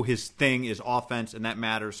know his thing is offense, and that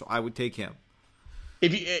matters. So I would take him.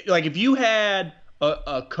 If you had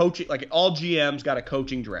a coaching, like all GMs got a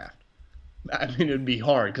coaching draft, I mean, it'd be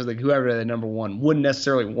hard because like whoever the number one wouldn't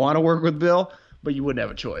necessarily want to work with Bill, but you wouldn't have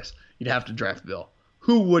a choice. You'd have to draft Bill.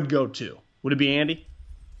 Who would go to? Would it be Andy?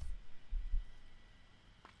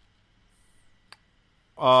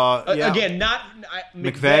 Yeah. Again, not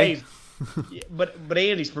McVay. but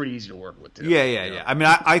Andy's pretty easy to work with too. Yeah. I mean,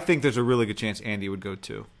 I think there's a really good chance Andy would go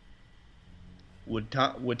too. Would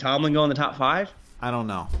Tomlin go in the top 5? I don't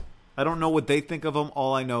know. I don't know what they think of him.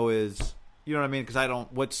 All I know is, you know what I mean?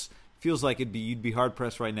 Because feels like you'd be hard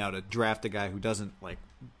pressed right now to draft a guy who doesn't like.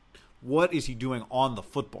 What is he doing on the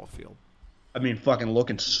football field? I mean, fucking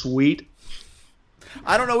looking sweet.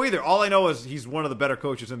 I don't know either. All I know is he's one of the better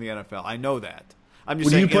coaches in the NFL. I know that. I'm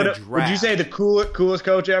just saying. Would you say the coolest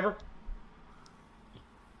coach ever?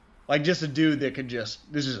 Like just a dude that could this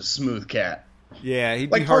is a smooth cat. Yeah,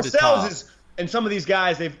 he'd like be hard to top. And some of these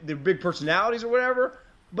guys, they're big personalities or whatever,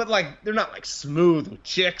 but like they're not like smooth with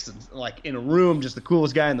chicks and like in a room, just the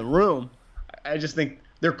coolest guy in the room. I just think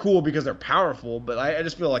they're cool because they're powerful, but I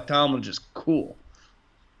just feel like Tomlin's just cool.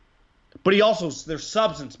 But there's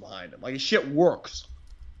substance behind him. Like his shit works.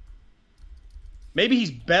 Maybe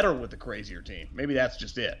he's better with the crazier team. Maybe that's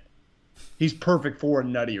just it. He's perfect for a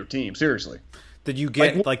nuttier team. Seriously. Did you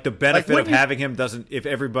get like the benefit of having him? If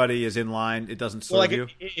everybody is in line, it doesn't serve you.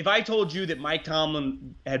 If I told you that Mike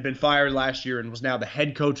Tomlin had been fired last year and was now the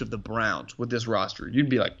head coach of the Browns with this roster, you'd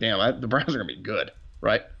be like, "Damn, the Browns are gonna be good,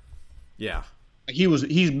 right?" Yeah. Like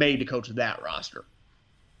he's made to coach that roster.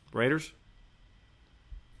 Raiders.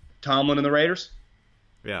 Tomlin and the Raiders.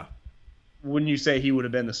 Yeah. Wouldn't you say he would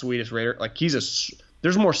have been the sweetest Raider? Like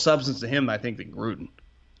there's more substance to him, I think, than Gruden.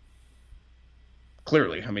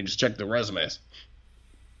 Clearly, I mean, just check the resumes.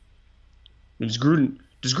 I mean,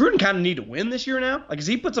 does Gruden kind of need to win this year now? Like, has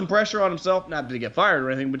he put some pressure on himself, not to get fired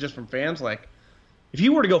or anything, but just from fans? Like, if he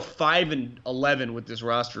were to go 5-11 with this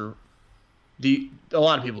roster, a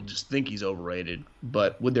lot of people just think he's overrated.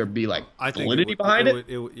 But would there be like validity behind it?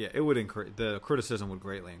 It would increase. The criticism would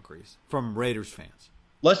greatly increase from Raiders fans.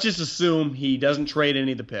 Let's just assume he doesn't trade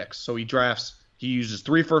any of the picks, so he uses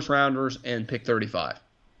 3 first-rounders and pick 35.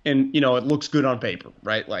 And, you know, it looks good on paper,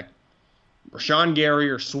 right? Like Rashawn Gary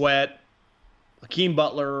or Sweat, Hakeem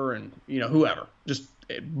Butler, and, you know, whoever. Just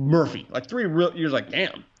Murphy. Like 3 real – you're like,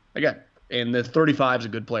 damn. And the 35 is a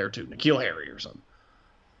good player too, N'Keal Harry or something.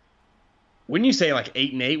 Wouldn't you say like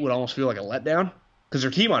 8-8 would almost feel like a letdown? Because their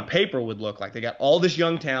team on paper would look like they got all this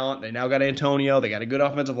young talent. They now got Antonio. They got a good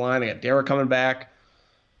offensive line. They got Derek coming back.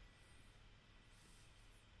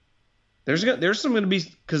 There's some going to be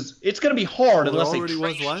 – because it's going to be hard unless they trade.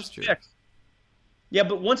 Already was last year. Yeah,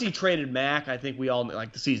 but once he traded Mack, I think we all –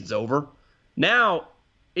 like the season's over. Now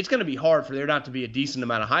it's going to be hard for there not to be a decent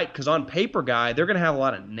amount of hype because on paper, they're going to have a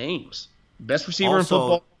lot of names. Best receiver in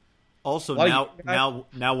football. Also, now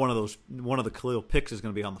one of the Khalil picks is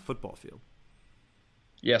going to be on the football field.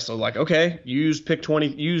 Yeah, so like, okay, use pick 20,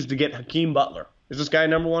 use to get Hakeem Butler. Is this guy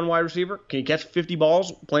number 1 wide receiver? Can he catch 50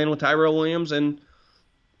 balls playing with Tyrell Williams and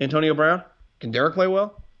Antonio Brown? Can Derek play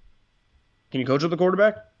well? Can you coach up the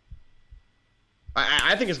quarterback?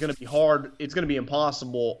 I think it's going to be hard. It's going to be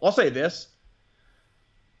impossible. I'll say this.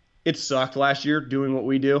 It sucked last year doing what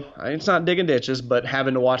we do. It's not digging ditches, but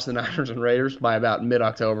having to watch the Niners and Raiders by about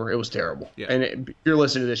mid-October, it was terrible. Yeah. And if you're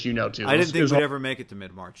listening to this, you know too. I didn't think we'd ever make it to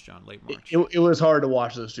mid-March, John, late March. It was hard to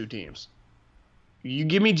watch those two teams. You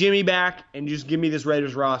give me Jimmy back and just give me this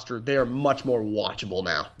Raiders roster, they are much more watchable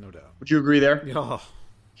now. No doubt. Would you agree there? Yeah.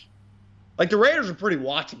 Like the Raiders are pretty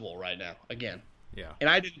watchable right now, again. Yeah.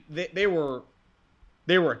 And they were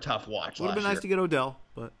a tough watch. Would have been nice to get Odell,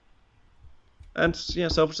 but that's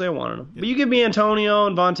selfishly I wanted him. Yep. But you give me Antonio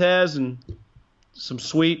and Vontaze and some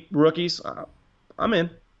sweet rookies, I'm in.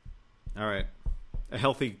 All right. A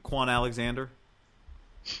healthy Quan Alexander.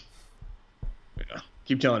 Yeah.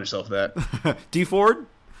 Keep telling yourself that. D Ford.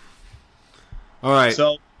 All right.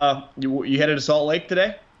 So you headed to Salt Lake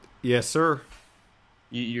today? Yes, sir.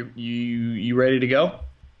 You ready to go?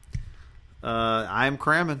 I'm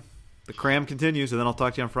cramming. The cram continues, and then I'll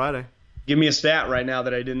talk to you on Friday. Give me a stat right now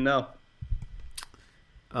that I didn't know.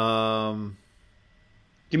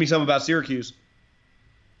 Give me something about Syracuse.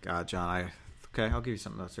 God, John, okay, I'll give you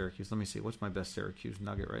something about Syracuse. Let me see. What's my best Syracuse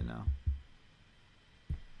nugget right now?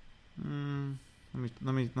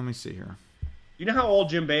 Let me see here. You know how old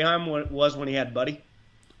Jim Boeheim was when he had Buddy?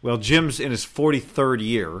 Well, Jim's in his 43rd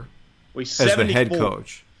year as the head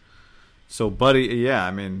coach. So Buddy, yeah,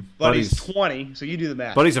 I mean, Buddy's 20, so you do the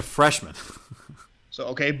math. Buddy's a freshman. So,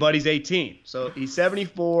 okay, Buddy's 18. So he's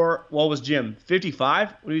 74. What was Jim?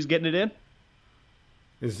 55 when he was getting it in?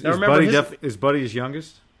 Is Now, is Buddy his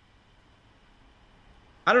youngest?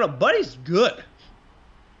 I don't know. Buddy's good.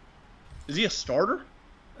 Is he a starter?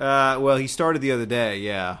 Well, he started the other day,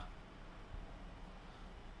 yeah.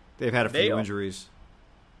 They've had a few injuries.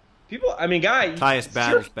 People, I mean, guy. Tyus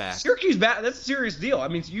Battle's back. Syracuse back. That's a serious deal. I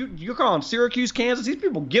mean, you're calling Syracuse, Kansas. These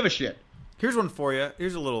people give a shit. Here's one for you.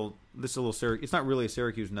 This is a little Syracuse. It's not really a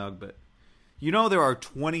Syracuse nug, but you know there are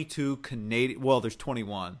 22 Canadian. Well, there's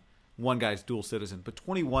 21. One guy's dual citizen, but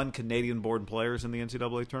 21 Canadian-born players in the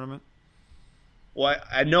NCAA tournament. Well,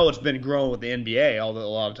 I know it's been growing with the NBA. A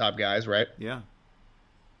lot of top guys, right? Yeah.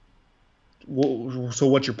 Well, so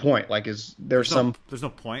what's your point? Like, is there some? There's no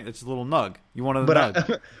point. It's a little nug. You wanted a But nug.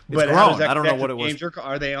 It's but grown. how does that I don't know connect what to it the was. games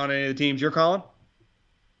are they on any of the teams you're calling?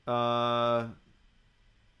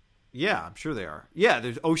 Yeah, I'm sure they are. Yeah,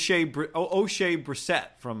 there's O'Shea Brissett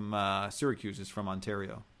from Syracuse is from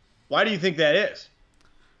Ontario. Why do you think that is?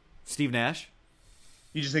 Steve Nash.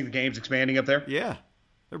 You just think the game's expanding up there? Yeah,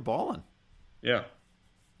 they're balling. Yeah.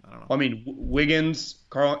 I don't know. Well, I mean, Wiggins,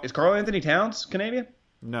 is Karl Anthony Towns Canadian?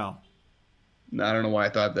 No. No, I don't know why I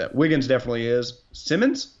thought that. Wiggins definitely is.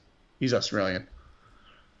 Simmons? He's Australian.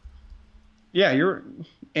 Yeah, you're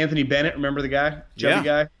Anthony Bennett. Remember the guy? Chubby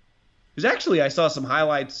guy? Who's actually, I saw some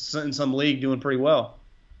highlights in some league doing pretty well.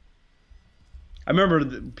 I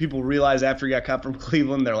remember people realized after he got cut from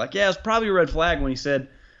Cleveland, they're like, yeah, it's probably a red flag when he said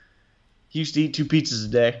he used to eat 2 pizzas a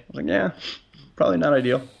day. I was like, yeah, probably not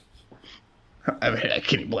ideal. I mean, I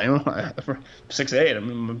can't blame him. 6'8", I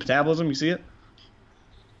mean, my metabolism, you see it?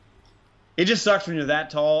 It just sucks when you're that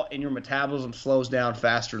tall and your metabolism slows down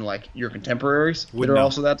faster than like your contemporaries that are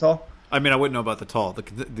also that tall. I mean, I wouldn't know about the tall.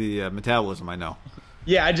 The metabolism, I know.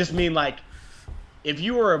 Yeah, I just mean like if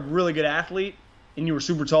you were a really good athlete and you were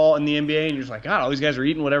super tall in the NBA and you're just like, God, all these guys are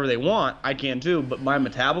eating whatever they want. I can too, but my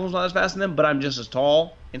metabolism's not as fast as them, but I'm just as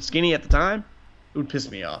tall and skinny at the time. It would piss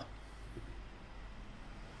me off.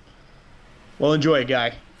 Well, enjoy it,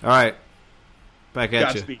 guy. All right. Back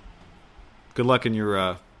at Godspeed. you. Good luck in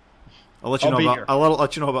your I'll let you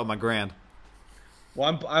know about my grand.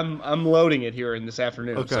 Well, I'm loading it here in this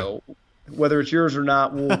afternoon. Okay. So whether it's yours or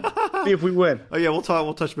not, we'll see if we win. Oh yeah,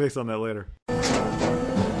 we'll touch base on that later.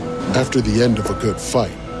 After the end of a good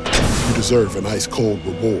fight, you deserve an ice-cold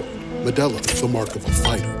reward. Modelo is the mark of a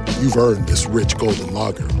fighter. You've earned this rich golden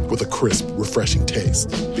lager with a crisp, refreshing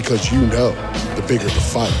taste. Because you know, the bigger the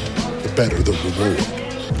fight, the better the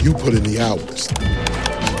reward. You put in the hours,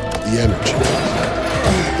 the energy,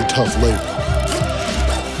 the tough labor.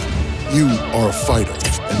 You are a fighter,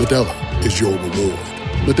 and Modelo is your reward.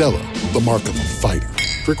 Modelo, the mark of a fighter.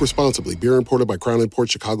 Drink responsibly. Beer imported by Crown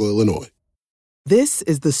Imports, Chicago, Illinois. This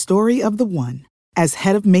is the story of the one. As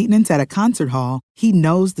head of maintenance at a concert hall, he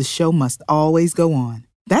knows the show must always go on.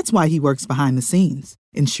 That's why he works behind the scenes,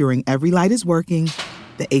 ensuring every light is working,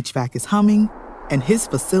 the HVAC is humming, and his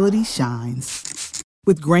facility shines.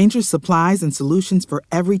 With Grainger's supplies and solutions for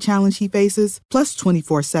every challenge he faces, plus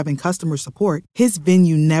 24/7 customer support, his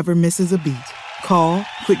venue never misses a beat. Call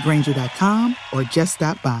quickgrainger.com or just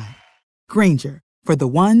stop by. Grainger, for the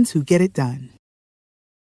ones who get it done.